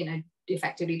I'm, you know,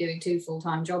 effectively doing 2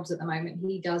 full-time jobs at the moment,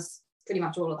 he does pretty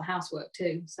much all of the housework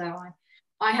too. So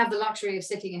I have the luxury of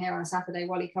sitting in here on a Saturday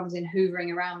while he comes in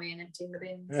hoovering around me and emptying the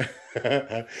bins.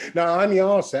 No, I only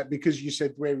asked that because you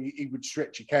said where he would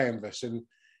stretch a canvas, and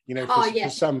you know, for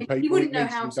some people, you wouldn't know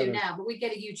how to now, but we'd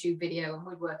get a YouTube video and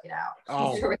we'd work it out.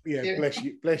 Oh, yeah,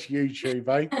 bless YouTube,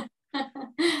 eh?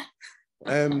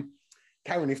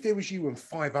 Karen, if there was you and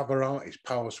 5 other artists,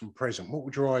 past and present, what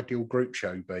would your ideal group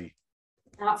show be?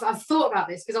 I've thought about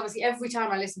this because obviously every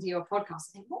time I listen to your podcast,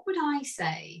 I think, what would I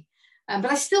say? But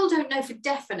I still don't know for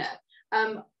definite.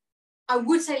 I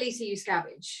would say Lisa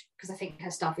Yuskavage, because I think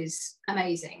her stuff is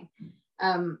amazing.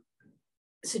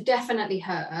 So definitely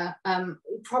her.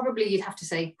 Probably you'd have to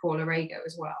say Paula Rego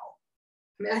as well.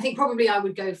 I mean, I think probably I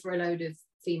would go for a load of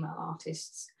female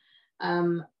artists.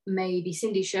 Maybe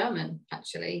Cindy Sherman,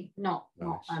 actually. Not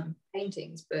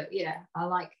paintings, but yeah, I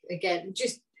like, again,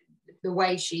 just the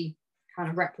way she kind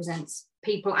of represents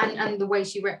people, and the way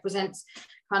she represents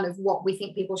kind of what we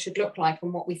think people should look like,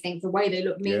 and what we think the way they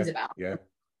look means about them.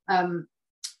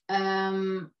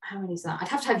 How many is that? I'd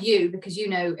have to have you, because you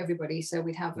know everybody, so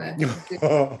we'd have a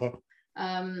good,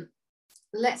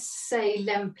 let's say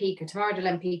Lempicka, Tamara de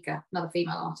Lempicka, another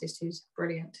female artist who's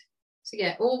brilliant. So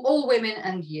yeah, all women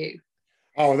and you.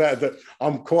 Oh, that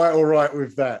I'm quite all right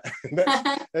with that.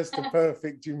 That's the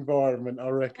perfect environment, I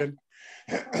reckon.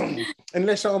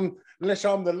 unless I'm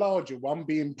the larger one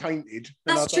being painted.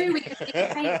 That's true. We could see the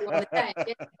paint on the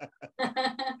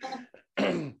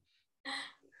day.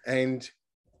 And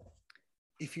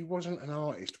if you wasn't an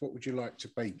artist, what would you like to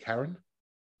be, Karen?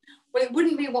 Well, it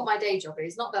wouldn't be what my day job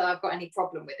is. Not that I've got any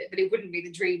problem with it, but it wouldn't be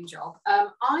the dream job.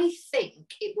 I think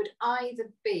it would either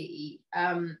be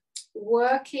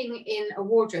working in a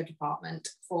wardrobe department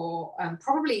for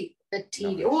probably a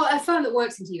TV, or a firm that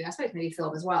works in TV, I suppose maybe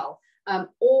film as well,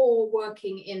 or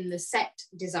working in the set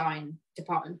design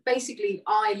department. Basically,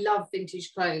 I love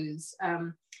vintage clothes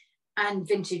and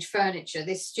vintage furniture.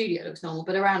 This studio looks normal,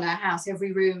 but around our house,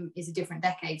 every room is a different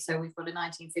decade. So we've got a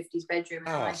 1950s bedroom,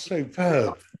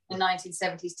 superb, a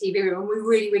 1970s TV room, and we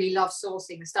really, really love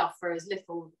sourcing the stuff for as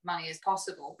little money as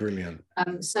possible. Brilliant.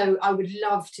 So I would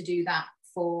love to do that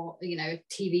for, you know, a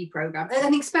TV program. I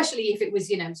think especially if it was,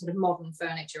 you know, sort of modern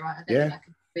furniture. I don't think I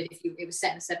could, but if it was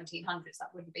set in the 1700s,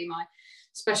 that wouldn't be my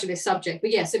specialist subject.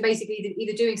 But yeah, so basically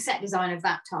either doing set design of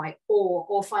that type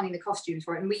or finding the costumes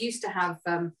for it. And we used to have,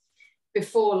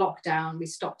 before lockdown, we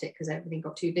stopped it because everything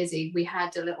got too busy. We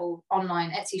had a little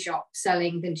online Etsy shop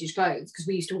selling vintage clothes, because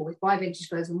we used to always buy vintage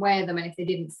clothes and wear them. And if they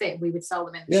didn't fit, we would sell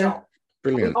them in the shop.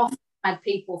 Brilliant. We often had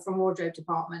people from wardrobe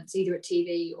departments, either at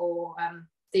TV or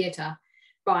theatre,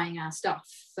 buying our stuff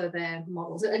for their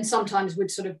models, and sometimes would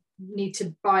sort of need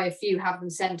to buy a few, have them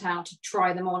sent out to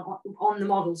try them on the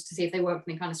models to see if they worked,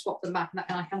 and then kind of swap them back. And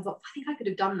I kind of thought, I think I could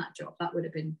have done that job. That would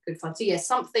have been good fun. So yeah,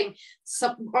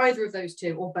 either of those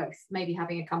two, or both. Maybe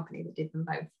having a company that did them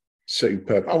both.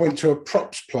 Superb. I went to a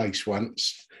props place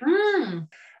once, and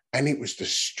it was the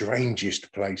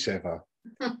strangest place ever.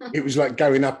 It was like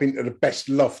going up into the best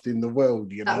loft in the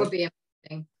world. You know, that would be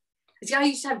amazing. See, I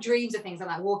used to have dreams of things like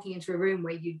that, walking into a room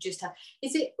where you just have,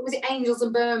 was it Angels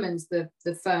and Bermans, the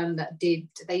firm that did,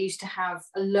 they used to have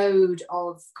a load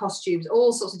of costumes,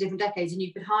 all sorts of different decades, and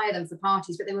you could hire them for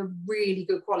parties, but they were really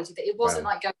good quality. It wasn't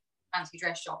like going to a fancy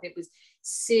dress shop, it was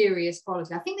serious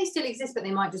quality. I think they still exist, but they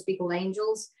might just be called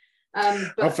Angels.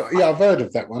 I've heard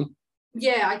of that one.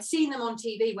 Yeah, I'd seen them on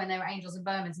TV when they were Angels and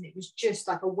Bermans, and it was just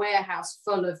like a warehouse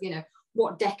full of, you know,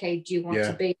 what decade do you want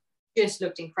to be? Just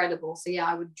looked incredible. So yeah,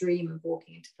 I would dream of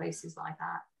walking into places like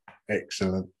that.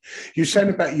 Excellent. You said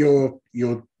about your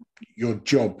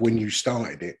job when you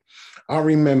started it. I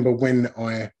remember when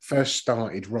I first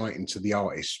started writing to the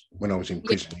artists when I was in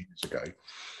prison years ago,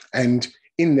 and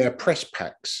in their press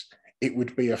packs, it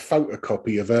would be a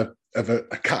photocopy of a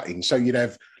cutting. So you'd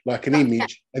have like an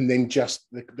image and then just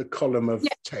the column of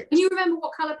text. Can you remember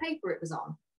what colour paper it was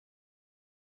on?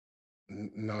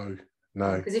 No.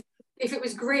 Because if it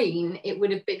was green, it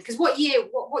would have been, because what years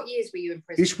were you in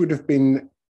prison? This would have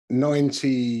been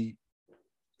 90,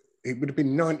 it would have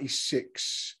been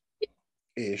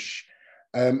 96-ish.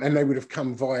 And they would have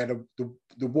come via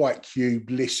the White Cube,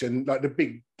 Listen, like the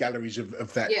big galleries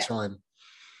of that time.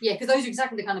 Yeah, because those are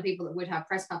exactly the kind of people that would have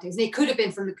press cuttings. And it could have been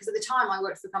because at the time I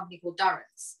worked for a company called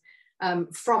Durrance,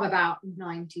 from about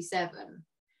 97.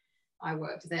 I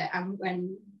worked there, and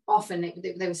when often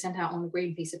they were sent out on a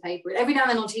green piece of paper. Every now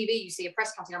and then on TV you see a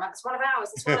press cutting. I'm like, it's one of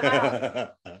ours.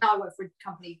 Now I work for a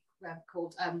company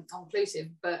called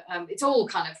Inclusive, but it's all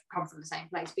kind of come from the same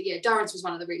place. But yeah, Durrance was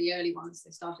one of the really early ones.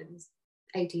 They started in the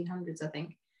 1800s, I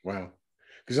think. Wow.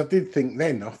 Because I did think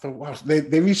then, I thought, wow,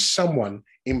 there is someone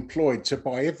employed to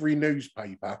buy every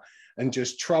newspaper and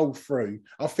just troll through.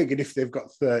 I figured if they've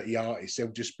got 30 artists,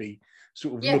 they'll just be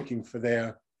sort of looking for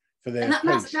their and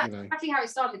that's exactly how it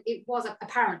started. It was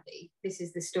apparently, this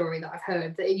is the story that I've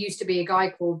heard, that it used to be a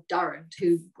guy called Durrant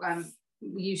who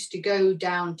used to go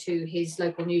down to his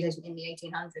local newsagent in the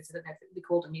 1800s. I don't know if it would be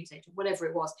called a newsagent, whatever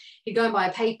it was. He'd go and buy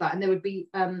a paper, and there would be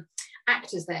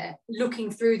actors there looking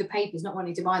through the papers, not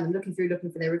wanting to buy them, looking for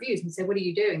their reviews. And he said, "What are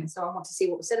you doing?" And so, "I want to see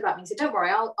what was said about me." He said, "Don't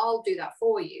worry, I'll do that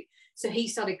for you." So he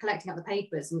started collecting up the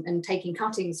papers and taking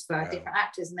cuttings for different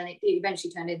actors, and then it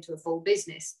eventually turned into a full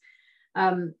business.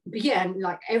 But yeah, and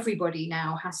like everybody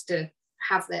now has to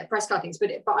have their press cuttings, but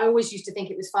I always used to think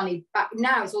it was funny. But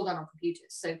now it's all done on computers,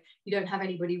 so you don't have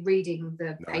anybody reading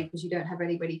the papers, you don't have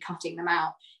anybody cutting them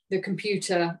out. The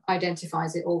computer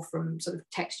identifies it all from sort of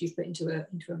text you've put into a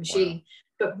machine. Wow.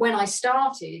 But when I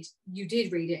started, you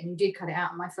did read it and you did cut it out.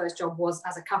 And my first job was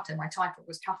as a cutter. My title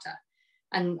was cutter,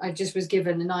 and I just was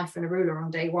given a knife and a ruler on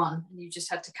day one, and you just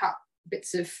had to cut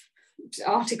bits of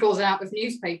articles out of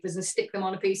newspapers and stick them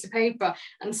on a piece of paper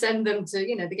and send them to,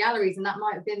 you know, the galleries, and that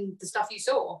might have been the stuff you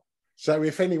saw. So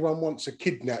if anyone wants a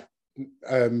kidnap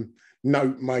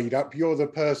note made up, you're the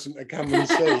person to come and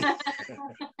see.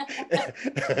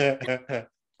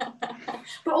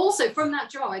 But also from that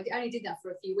job, I only did that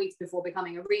for a few weeks before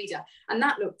becoming a reader, and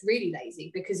that looked really lazy,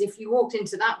 because if you walked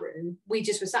into that room, we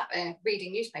just were sat there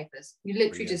reading newspapers. You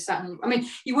literally just sat and, I mean,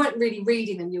 you weren't really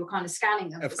reading them, you were kind of scanning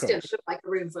them, but still it looked like a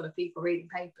room full of people reading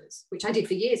papers, which I did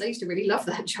for years. I used to really love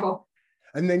that job.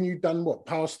 And then you've done what?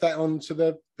 Passed that on to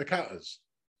the cutters?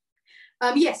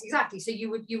 Yes, exactly. So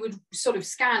you would sort of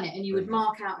scan it and you would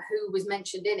mark out who was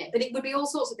mentioned in it. But it would be all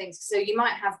sorts of things. So you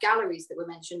might have galleries that were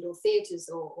mentioned, or theatres,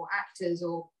 or actors,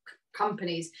 or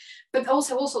companies, but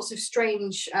also all sorts of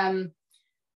strange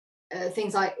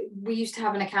things. Like, we used to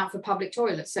have an account for public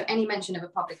toilets. So any mention of a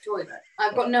public toilet,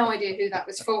 I've got no idea who that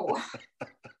was for.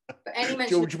 But any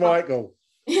mention George Michael.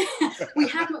 we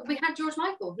had George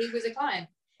Michael. He was a client.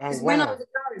 Oh, wow. When I was at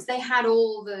Clarence, they had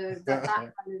all that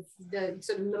kind of the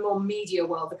sort of the more media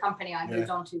world. The company I moved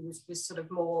on to was sort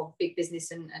of more big business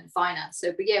and finance.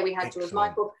 So, but yeah, we had George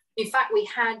Michael. In fact, we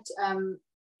had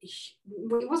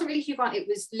it wasn't really Hugh Grant. It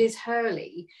was Liz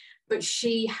Hurley, but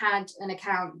she had an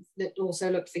account that also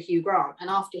looked for Hugh Grant.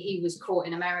 And after he was caught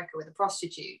in America with a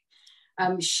prostitute,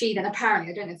 she then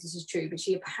apparently, I don't know if this is true, but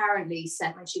she apparently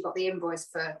sent, when she got the invoice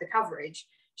for the coverage,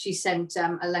 she sent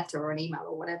a letter or an email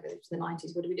or whatever. It's the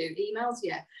 90s. What do we do? Emails?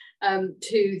 Yeah.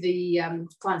 To the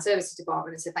client services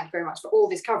department and said, thank you very much for all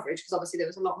this coverage, because obviously there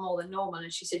was a lot more than normal.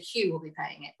 And she said, Hugh will be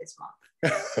paying it this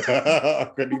month.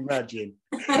 I can imagine.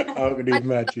 I can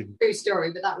imagine. True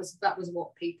story, but that was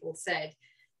what people said.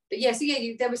 But yeah, so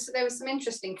yeah, there was some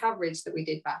interesting coverage that we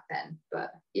did back then.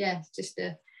 But yeah, it's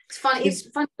funny. It's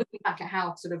funny looking back at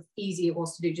how sort of easy it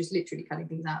was to do, just literally cutting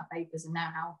things out of papers, and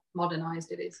now how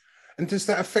modernised it is. And does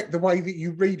that affect the way that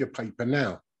you read a paper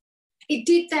now? It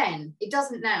did then. It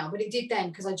doesn't now, but it did then,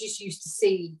 because I just used to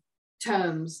see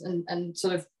terms and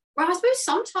sort of, well, I suppose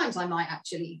sometimes I might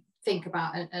actually think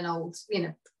about an old,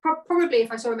 probably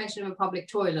if I saw a mention of a public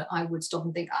toilet, I would stop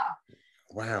and think,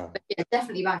 wow. But yeah,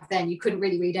 definitely back then you couldn't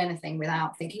really read anything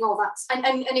without thinking, oh, that's, and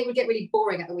it would get really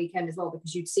boring at the weekend as well,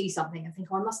 because you'd see something and think,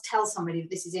 oh, I must tell somebody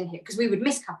that this is in here, because we would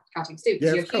miss cuttings too.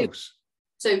 Yeah, of course.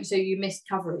 So you missed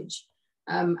coverage.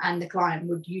 And the client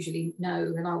would usually know,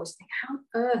 and I always think, how on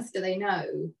earth do they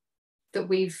know that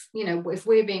we've, if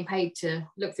we're being paid to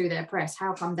look through their press,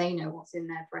 how come they know what's in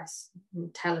their press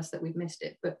and tell us that we've missed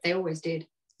it? But they always did.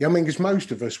 Yeah, I mean, because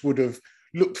most of us would have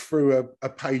looked through a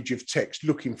page of text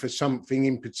looking for something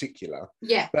in particular.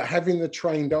 Yeah. But having the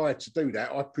trained eye to do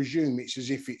that, I presume it's as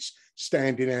if it's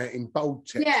standing out in bold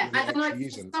text. Yeah,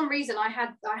 and for some reason I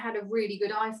had a really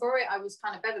good eye for it. I was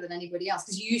kind of better than anybody else,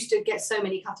 because you used to get so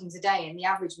many cuttings a day, and the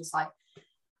average was like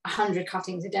 100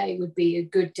 cuttings a day would be a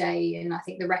good day, and I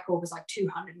think the record was like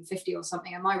 250 or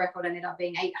something, and my record ended up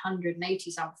being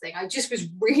 880 something. I just was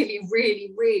really,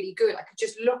 really, really good. I could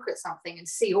just look at something and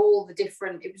see all the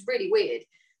different, it was really weird.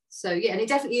 So yeah, and it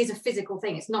definitely is a physical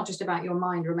thing. It's not just about your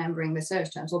mind remembering the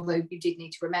search terms, although you did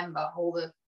need to remember all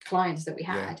the clients that we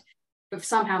had. Yeah. But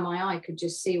somehow my eye could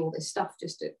just see all this stuff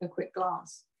just at a quick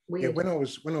glance. Weird. Yeah,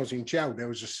 when I was in jail, there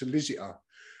was a solicitor,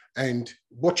 and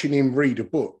watching him read a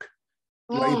book,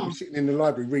 like he'd be sitting in the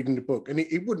library reading the book, and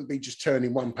it wouldn't be just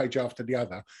turning one page after the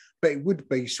other, but it would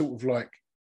be sort of like,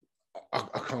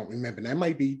 I can't remember now,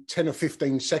 maybe 10 or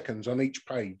 15 seconds on each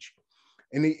page.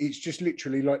 And it's just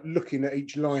literally like looking at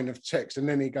each line of text, and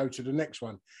then he'd go to the next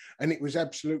one. And it was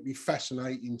absolutely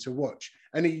fascinating to watch.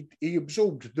 And he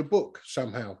absorbed the book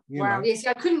somehow. Wow, yes,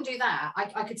 I couldn't do that.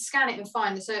 I could scan it and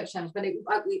find the search terms, but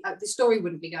the story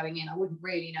wouldn't be going in. I wouldn't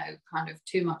really know kind of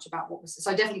too much about what was. So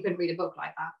I definitely couldn't read a book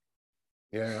like that.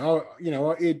 Yeah,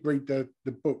 he'd read the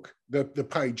book, the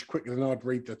page quicker than I'd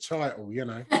read the title,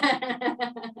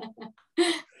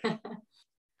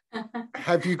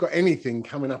 Have you got anything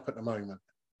coming up at the moment?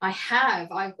 I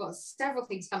have. I've got several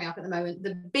things coming up at the moment.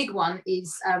 The big one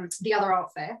is the Other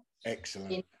Art Fair.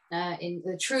 Excellent. In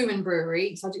the Truman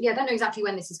Brewery. So I don't know exactly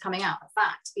when this is coming out, but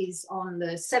that is on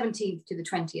the 17th to the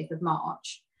 20th of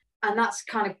March. And that's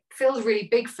kind of feels really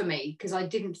big for me, because I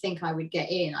didn't think I would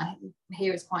get in. I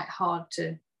hear it's quite hard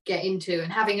to get into.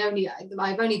 And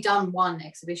I've only done one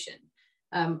exhibition,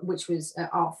 which was at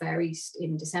Art Fair East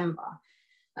in December.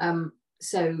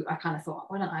 So I kind of thought,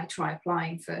 why don't I try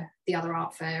applying for the Other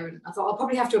Art Fair? And I thought I'll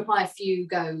probably have to apply a few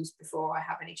goes before I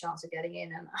have any chance of getting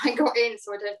in. And I got in,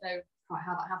 so I don't know quite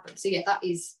how that happened. So yeah, that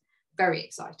is very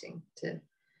exciting to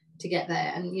get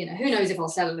there. And who knows if I'll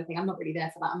sell anything. I'm not really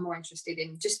there for that. I'm more interested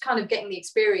in just kind of getting the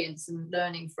experience and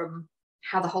learning from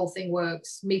how the whole thing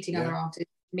works, meeting other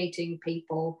artists, meeting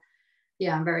people.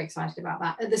 Yeah, I'm very excited about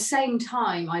that. At the same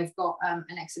time, I've got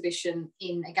an exhibition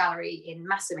in a gallery in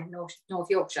Massam in North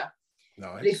Yorkshire.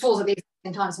 Nice. But it falls at the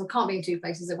same time, so I can't be in two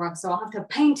places at once. So I'll have to have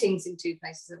paintings in two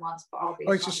places at once, but I'll be.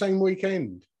 Oh, it's the same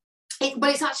weekend.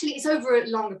 But it's over a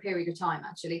longer period of time,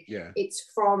 actually. Yeah. It's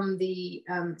from the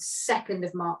 2nd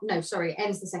of March. No, sorry, it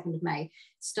ends the 2nd of May.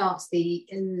 Starts the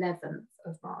 11th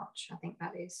of March, I think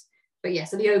that is. But yeah,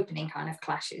 so the opening kind of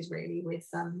clashes really with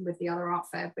the Other Art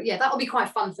Fair. But yeah, that'll be quite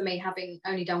fun for me, having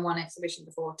only done one exhibition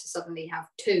before, to suddenly have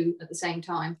two at the same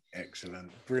time.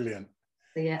 Excellent, brilliant.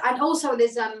 So, yeah, and also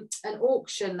there's an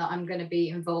auction that I'm going to be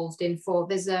involved in for.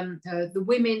 There's the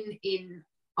Women in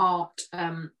Art.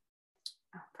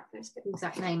 Let's get the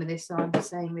exact name of this, so I'm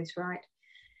saying this right.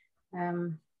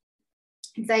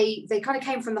 They kind of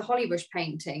came from the Hollybush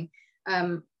painting,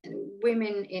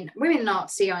 Women in Art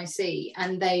CIC,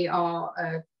 and they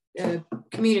are a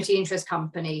community interest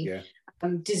company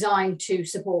designed to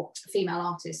support female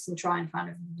artists and try and kind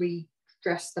of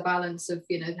redress the balance of,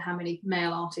 you know, how many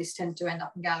male artists tend to end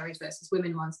up in galleries versus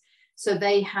women ones. So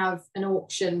they have an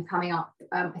auction coming up.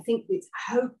 I think it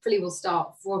hopefully will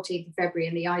start 14th of February,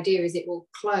 and the idea is it will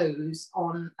close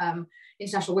on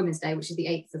International Women's Day, which is the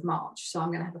 8th of March. So I'm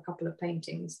going to have a couple of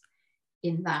paintings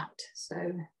in that. So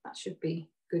that should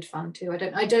be good fun too. I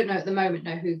don't know at the moment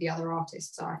who the other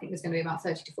artists are. I think there's going to be about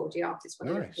 30 to 40 artists.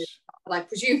 Nice. But I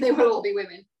presume they will all be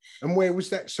women. And where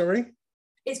was that, sorry?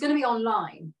 It's going to be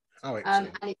online. Oh,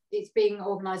 excellent. And it's being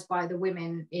organised by the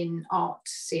Women in Art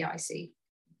CIC.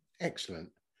 Excellent.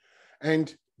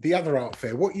 And the other art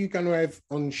fair, what are you going to have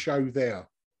on show there?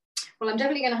 Well, I'm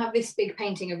definitely going to have this big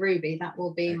painting of Ruby. That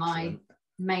will be my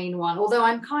main one. Although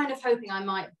I'm kind of hoping I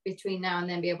might, between now and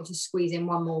then, be able to squeeze in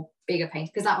one more bigger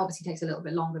painting, because that obviously takes a little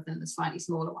bit longer than the slightly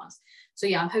smaller ones. So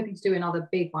yeah, I'm hoping to do another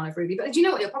big one of Ruby. But do you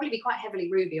know what? It'll probably be quite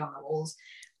heavily Ruby on the walls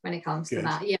when it comes to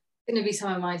that. Yeah, it's going to be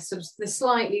some of my sort of the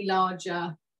slightly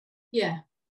larger, a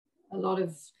lot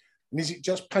of. And is it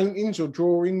just paintings or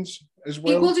drawings as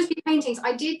well? It will just be paintings.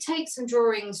 I did take some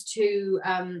drawings to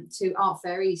Art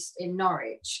Fair East in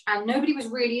Norwich, and nobody was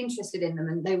really interested in them,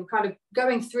 and they were kind of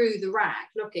going through the rack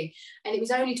looking, and it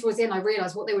was only towards the end I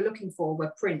realised what they were looking for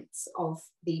were prints of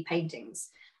the paintings.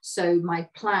 So my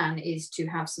plan is to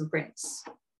have some prints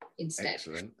instead.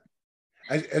 Excellent.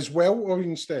 As well or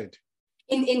instead?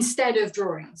 Instead of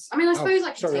drawings. I mean, I suppose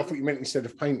I thought you meant instead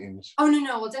of paintings. Oh,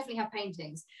 no, I'll definitely have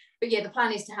paintings. But yeah, the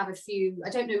plan is to have a few,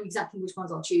 I don't know exactly which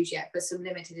ones I'll choose yet, but some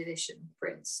limited edition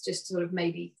prints, just sort of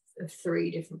maybe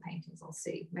 3 different paintings. I'll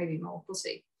see, maybe more, we'll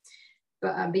see.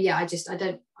 But yeah, I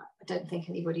don't think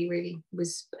anybody really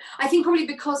was. I think probably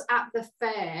because at the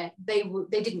fair they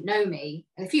didn't know me,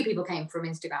 and a few people came from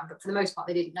Instagram, but for the most part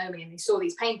they didn't know me, and they saw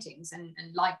these paintings and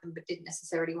liked them, but didn't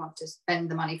necessarily want to spend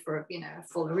the money for a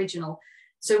full original.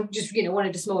 So just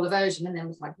wanted a smaller version, and then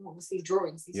was like, what was these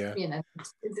drawings? The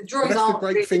drawings. That's the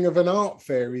great thing of an art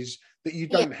fair, is that you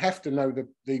don't have to know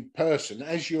the person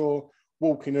as you're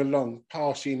walking along,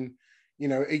 passing,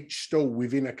 each stall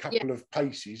within a couple of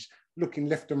paces, looking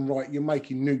left and right, you're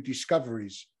making new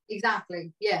discoveries.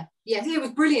 Exactly. Yeah. It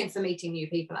was brilliant for meeting new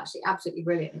people. Actually, absolutely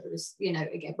brilliant. It was,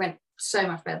 it went so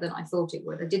much better than I thought it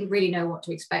would. I didn't really know what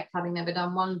to expect, having never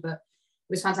done one, but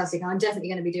it was fantastic. And I'm definitely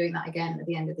going to be doing that again at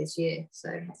the end of this year. So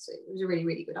it was a really,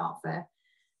 really good art fair.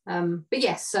 But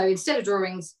yes, so instead of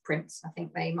drawings, prints, I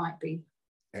think they might be.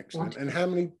 Excellent. And how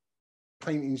many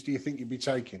paintings do you think you'd be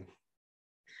taking?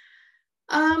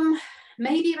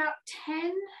 Maybe about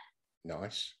 10.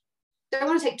 Nice. Don't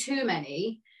want to take too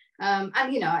many. And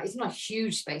it's not a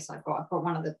huge space I've got. I've got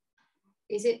one of the,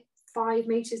 is it 5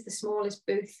 meters, the smallest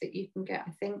booth that you can get,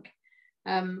 I think.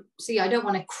 So yeah, I don't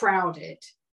want to crowd it.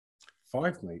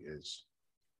 5 meters?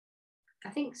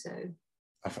 I think so.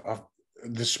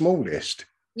 The smallest?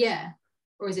 Yeah.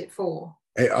 Or is it 4?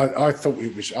 I thought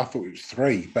it was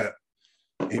 3, but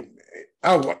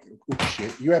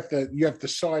shit! You have the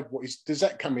side. Does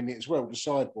that come in it as well? The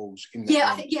sidewalls in the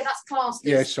I think that's classed.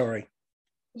 Yeah, sorry.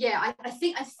 Yeah, I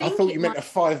think. I thought you meant a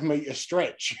 5 meter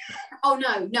stretch. Oh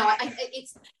no!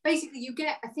 It's basically you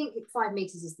get. I think 5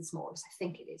 meters is the smallest. I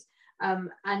think it is.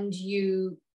 And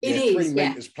you. It is 3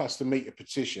 meters plus the meter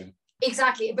petition.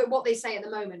 Exactly, but what they say at the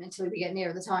moment, until we get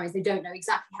nearer the time, is they don't know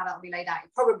exactly how that will be laid out.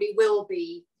 It probably will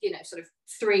be, sort of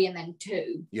 3 and then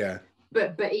 2. Yeah.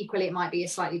 But equally, it might be a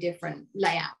slightly different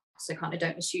layout. So kind of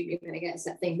don't assume you're going to get a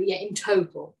set thing. But yeah, in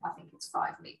total, I think it's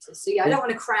 5 meters. So yeah, I don't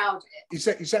want to crowd it.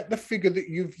 Is that the figure that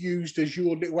you've used as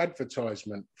your little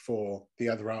advertisement for the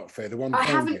other art fair? The one I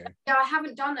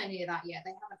haven't done any of that yet. They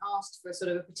haven't asked for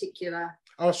sort of a particular.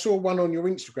 I saw one on your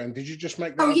Instagram. Did you just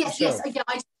make that? Yes. Yeah, I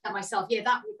did that myself. Yeah,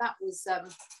 that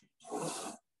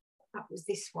was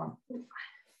this one,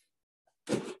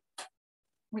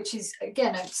 which is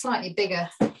again slightly bigger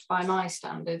by my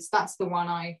standards. That's the one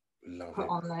I put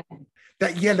on there.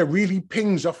 That yellow really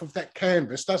pings off of that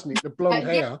canvas, doesn't it? The blonde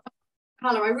hair.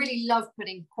 Colour. I really love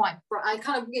putting quite bright. I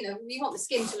kind of, you want the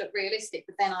skin to look realistic,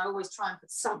 but then I always try and put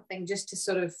something just to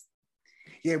sort of.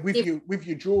 Yeah, with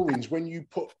your drawings, when you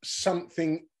put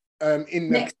something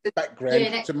in the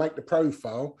background to make the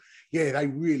profile, they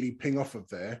really ping off of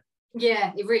there.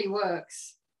 Yeah, it really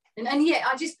works. And yeah,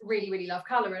 I just really, really love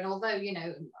colour. And although,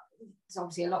 there's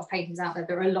obviously a lot of paintings out there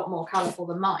that are a lot more colourful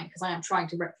than mine, because I am trying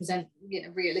to represent, you know,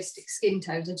 realistic skin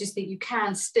tones. I just think you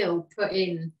can still put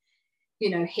in, you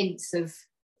know, hints of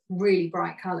really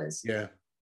bright colours. Yeah,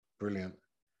 brilliant.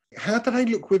 How do they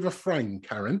look with a frame,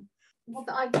 Karen? Well,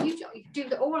 you do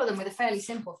all of them with a fairly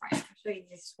simple frame. I'll show you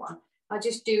this one. I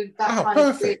just do that kind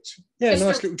perfect. of... Yeah,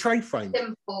 nice little tray frame.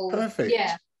 Simple. Perfect.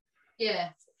 Yeah.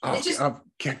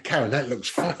 Karen, that looks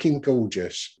fucking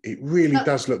gorgeous. It really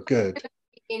does look good.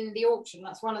 In the auction,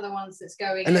 that's one of the ones that's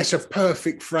going. And that's a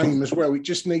perfect frame as well. It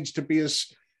just needs to be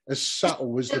as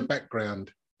subtle as the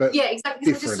background, but yeah,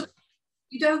 exactly. different.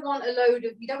 You don't want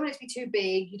you don't want it to be too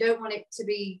big. You don't want it to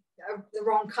be the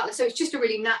wrong colour. So it's just a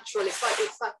really natural. It's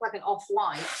like an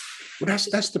off-white. Well,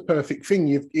 that's the perfect thing.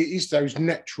 It is those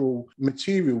natural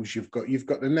materials you've got. You've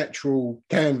got the natural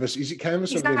canvas. Is it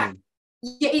canvas or linen?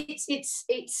 Yeah,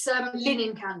 it's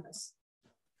linen canvas.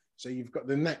 So you've got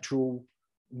the natural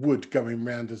wood going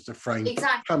round as the frame,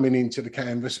 exactly, coming into the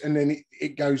canvas, and then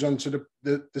it goes on to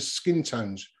the skin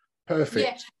tones. Perfect.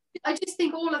 Yeah. I just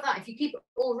think all of that, if you keep it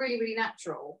all really, really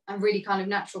natural and really kind of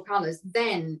natural colours,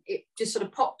 then it just sort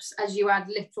of pops as you add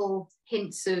little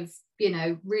hints of, you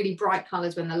know, really bright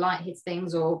colours when the light hits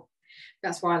things. Or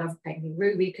that's why I love painting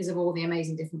Ruby, because of all the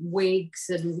amazing different wigs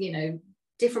and, you know,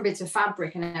 different bits of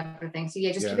fabric and everything. So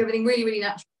yeah, just keep everything really, really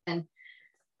natural and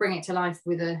bring it to life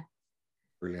with a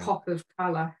pop of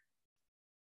colour.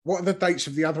 What are the dates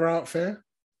of the other art fair?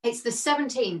 It's the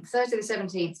 17th, Thursday the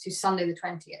 17th to Sunday the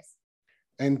 20th.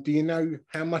 And do you know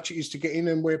how much it is to get in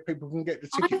and where people can get the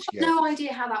tickets? I have no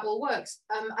idea how that all works.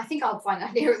 I think I'll find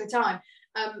out here at the time.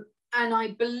 And I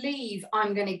believe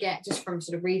I'm going to get, just from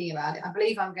sort of reading about it, I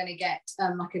believe I'm going to get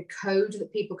like a code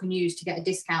that people can use to get a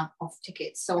discount off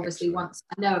tickets. So obviously once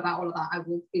I know about all of that, I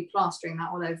will be plastering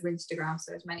that all over Instagram.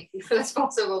 So as many people as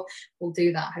possible will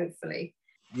do that, hopefully.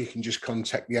 You can just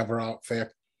contact the other art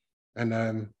fair,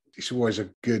 and it's always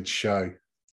a good show.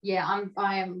 Yeah,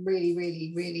 I am really,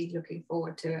 really, really looking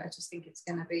forward to it. I just think it's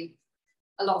going to be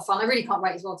a lot of fun. I really can't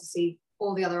wait as well to see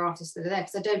all the other artists that are there,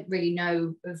 because I don't really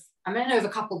know I know of a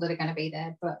couple that are going to be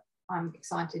there, but I'm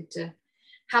excited to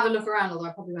have a look around, although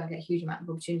I probably won't get a huge amount of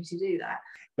opportunity to do that.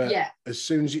 But yeah, as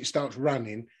soon as it starts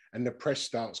running and the press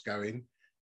starts going,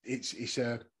 it's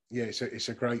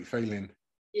a great feeling.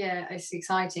 Yeah, it's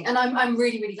exciting. And I'm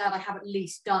really, really glad I have at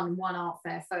least done one art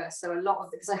fair first. So a lot of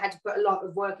it, because I had to put a lot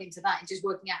of work into that and just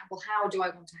working out, well, how do I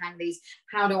want to hang these?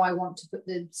 How do I want to put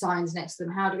the signs next to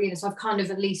them? How do, you know, so I've kind of,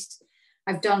 at least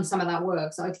I've done some of that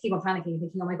work. So I keep on panicking,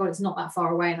 thinking, oh my God, it's not that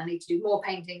far away and I need to do more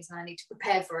paintings and I need to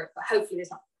prepare for it. But hopefully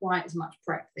there's not quite as much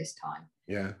prep this time.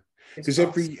 Yeah. Because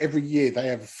every year they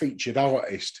have a featured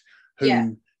artist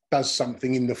who does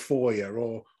something in the foyer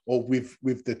or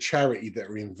with the charity that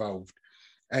are involved.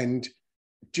 And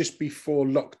just before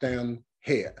lockdown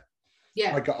hit,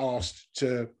 I got asked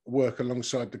to work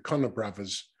alongside the Connor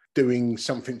brothers doing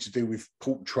something to do with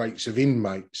portraits of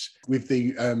inmates with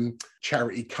the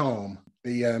charity Calm.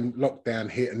 The lockdown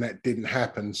hit and that didn't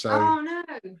happen. So,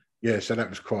 so that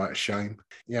was quite a shame.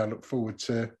 Yeah, I look forward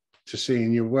to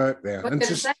seeing your work there and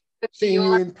to seeing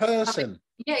you in person.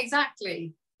 Yeah,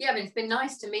 exactly. Yeah, I mean, it's been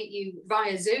nice to meet you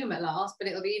via Zoom at last, but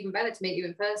it'll be even better to meet you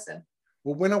in person.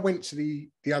 Well, when I went to the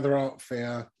other art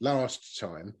fair last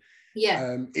time,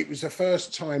 it was the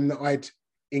first time that I'd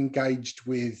engaged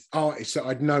with artists that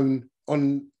I'd known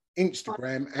on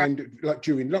Instagram and like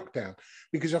during lockdown,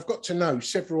 because I've got to know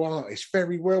several artists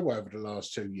very well over the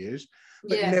last 2 years,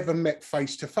 but never met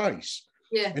face to face.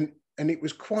 Yeah. And it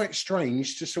was quite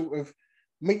strange to sort of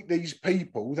meet these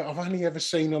people that I've only ever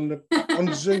seen on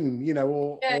Zoom, you know,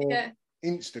 or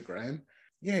Instagram.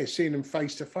 Yeah, seeing them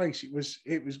face to face, it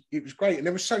was great, and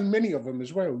there were so many of them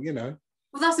as well, you know.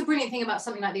 Well, that's the brilliant thing about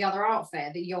something like the other art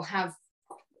fair, that you'll have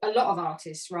a lot of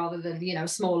artists rather than, you know, a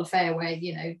smaller fair where,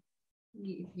 you know,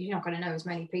 you're not going to know as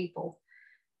many people.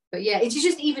 But yeah, it's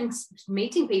just even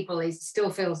meeting people still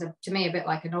feels to me a bit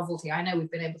like a novelty. I know we've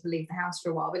been able to leave the house for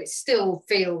a while, but it still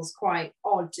feels quite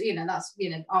odd. You know, that's,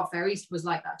 you know, Art Fair East was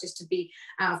like that, just to be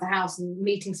out of the house and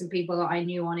meeting some people that I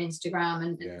knew on Instagram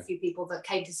and a few people that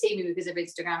came to see me because of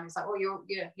Instagram. It's like, oh,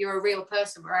 you're a real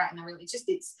person. We're out in the real.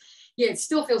 It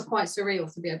still feels quite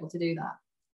surreal to be able to do that.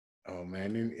 Oh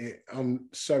man, I'm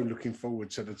so looking forward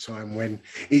to the time when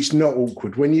it's not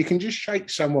awkward, when you can just shake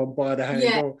someone by the hand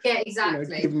or exactly. You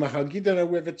know, give them a hug. You don't know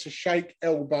whether to shake,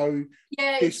 elbow,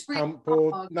 fist pump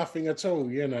or nothing at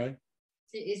all, you know.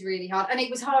 It is really hard. And it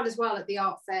was hard as well at the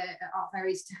Art Fair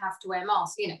East to have to wear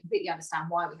masks. You know, completely understand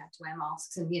why we had to wear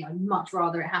masks, and, you know, much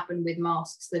rather it happen with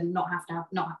masks than not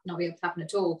be able to happen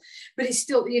at all. But it's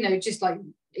still, you know, just like,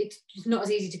 it's not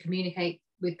as easy to communicate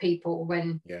with people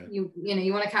when you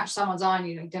want to catch someone's eye and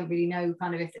you don't really know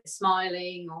kind of if they're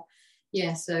smiling or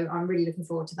so I'm really looking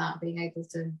forward to that, being able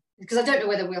to, because I don't know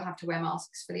whether we'll have to wear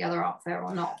masks for the other art fair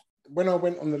or not. When I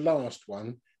went on the last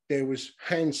one, there was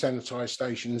hand sanitizer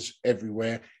stations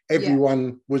everywhere.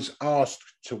 Everyone was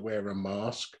asked to wear a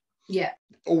mask. Yeah.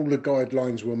 All the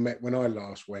guidelines were met when I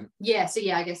last went. Yeah, so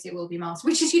I guess it will be masked,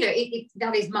 which is,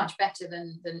 that is much better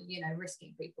than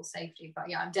risking people's safety. But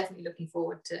I'm definitely looking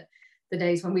forward to the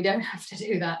days when we don't have to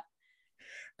do that.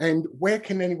 And where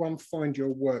can anyone find your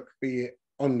work, be it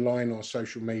online or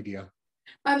social media?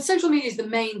 Social media is the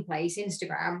main place,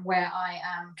 Instagram, where I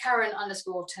am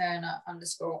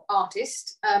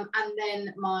Karen_Turner_artist. And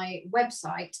then my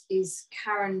website is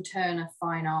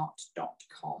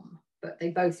KarenTurnerFineArt.com. But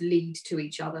they both lead to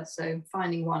each other. So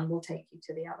finding one will take you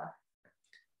to the other.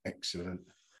 Excellent.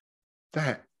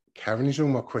 That, Karen, is all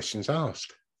my questions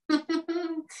asked.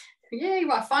 Yay,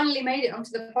 well, I finally made it onto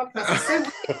the podcast. It's so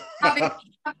weird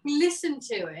having listened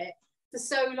to it for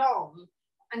so long,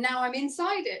 and now I'm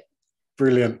inside it.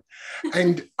 Brilliant.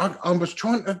 And I was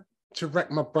trying to rack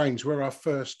my brains where I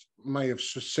first may have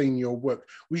seen your work.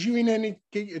 Was you in any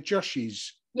Gita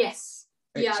Joshi's? Yes.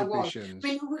 Exhibitions?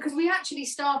 Yeah, I was. Because we actually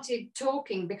started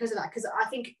talking because of that, because I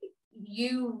think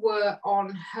you were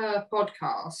on her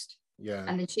podcast. Yeah.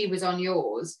 And then she was on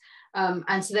yours.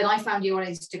 And so then I found you on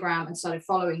Instagram and started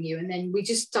following you. And then we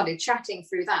just started chatting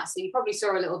through that. So you probably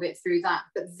saw a little bit through that.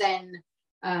 But then,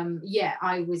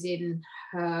 I was in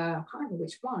her, I can't remember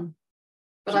which one.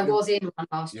 But I was in one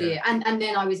last year. And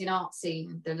then I was in Art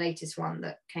Scene, the latest one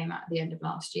that came out at the end of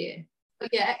last year. But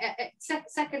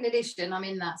second edition, I'm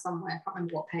in that somewhere. I can't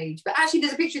remember what page. But actually,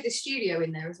 there's a picture of the studio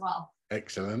in there as well.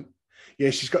 Excellent.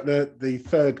 Yeah, she's got the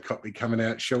third copy coming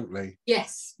out shortly.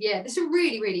 Yes, yeah. This is a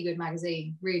really, really good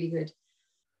magazine. Really good.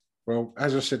 Well,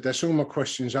 as I said, that's all my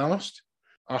questions asked.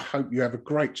 I hope you have a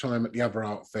great time at the other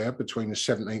art fair between the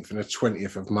 17th and the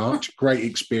 20th of March. Great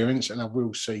experience, and I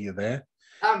will see you there.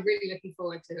 I'm really looking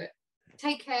forward to it.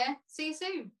 Take care. See you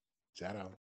soon. Ta-ra.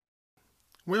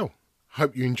 Well,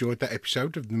 hope you enjoyed that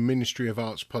episode of the Ministry of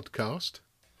Arts podcast.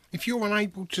 If you're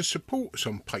unable to support us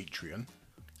on Patreon,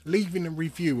 leaving a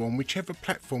review on whichever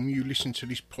platform you listen to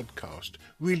this podcast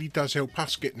really does help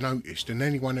us get noticed and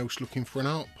anyone else looking for an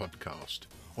art podcast,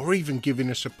 or even giving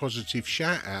us a positive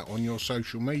shout out on your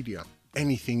social media.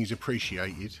 Anything is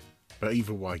appreciated, but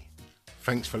either way,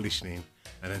 thanks for listening,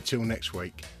 and until next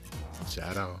week,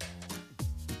 ta-ra.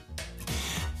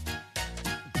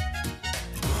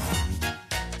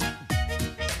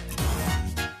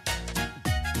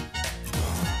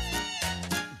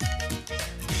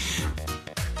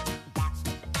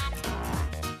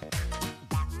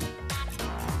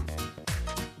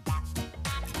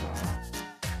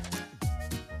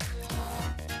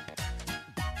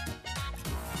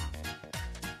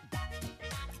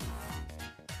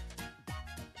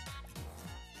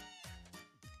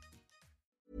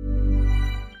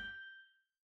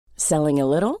 Selling a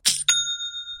little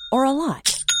or a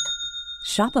lot?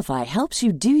 Shopify helps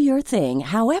you do your thing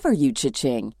however you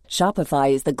cha-ching.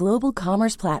 Shopify is the global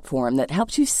commerce platform that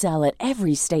helps you sell at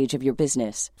every stage of your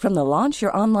business. From the launch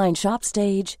your online shop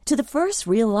stage to the first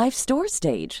real-life store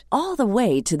stage, all the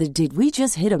way to the did we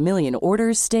just hit a million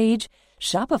orders stage.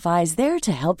 Shopify is there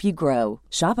to help you grow.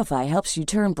 Shopify helps you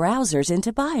turn browsers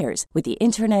into buyers with the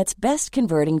internet's best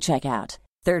converting checkout.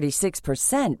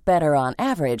 36% better on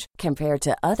average compared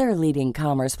to other leading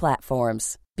commerce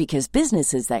platforms. Because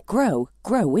businesses that grow,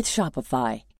 grow with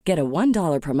Shopify. Get a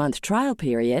 $1 per month trial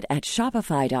period at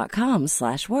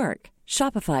shopify.com/work.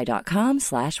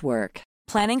 Shopify.com/work.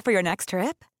 Planning for your next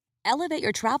trip? Elevate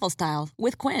your travel style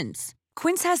with Quince.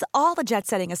 Quince has all the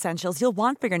jet-setting essentials you'll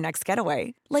want for your next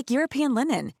getaway, like European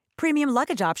linen, premium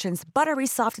luggage options, buttery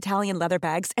soft Italian leather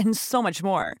bags, and so much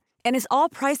more. And is all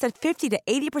priced at 50 to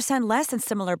 80% less than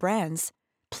similar brands.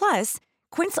 Plus,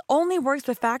 Quince only works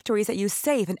with factories that use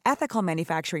safe and ethical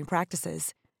manufacturing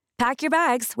practices. Pack your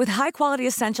bags with high-quality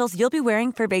essentials you'll be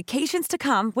wearing for vacations to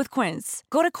come with Quince.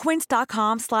 Go to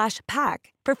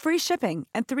quince.com/pack for free shipping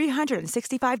and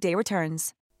 365-day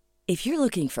returns. If you're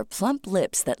looking for plump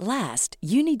lips that last,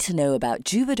 you need to know about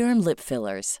Juvederm lip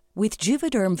fillers. With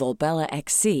Juvederm Volbella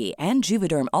XC and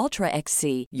Juvederm Ultra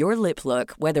XC, your lip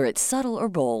look, whether it's subtle or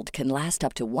bold, can last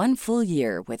up to 1 full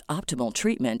year with optimal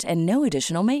treatment and no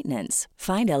additional maintenance.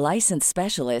 Find a licensed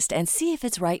specialist and see if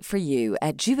it's right for you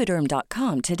at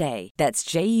Juvederm.com today. That's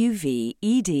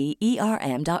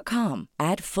JUVEDERM.com.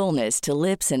 Add fullness to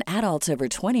lips in adults over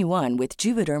 21 with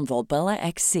Juvederm Volbella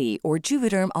XC or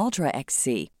Juvederm Ultra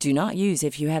XC. Do not not use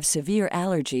if you have severe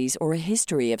allergies or a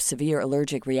history of severe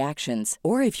allergic reactions,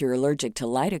 or if you're allergic to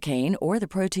lidocaine or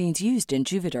the proteins used in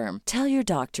Juvederm. Tell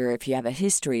your doctor if you have a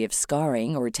history of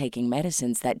scarring or taking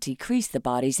medicines that decrease the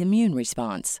body's immune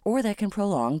response or that can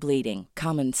prolong bleeding.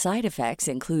 Common side effects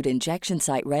include injection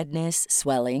site redness,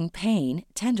 swelling, pain,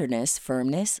 tenderness,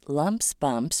 firmness, lumps,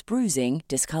 bumps, bruising,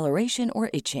 discoloration,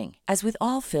 or itching. As with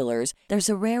all fillers, there's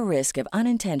a rare risk of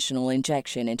unintentional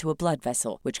injection into a blood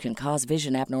vessel, which can cause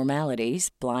vision abnormalities,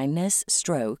 blindness,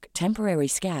 stroke, temporary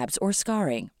scabs, or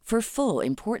scarring. For full,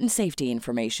 important safety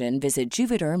information, visit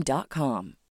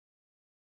Juvederm.com.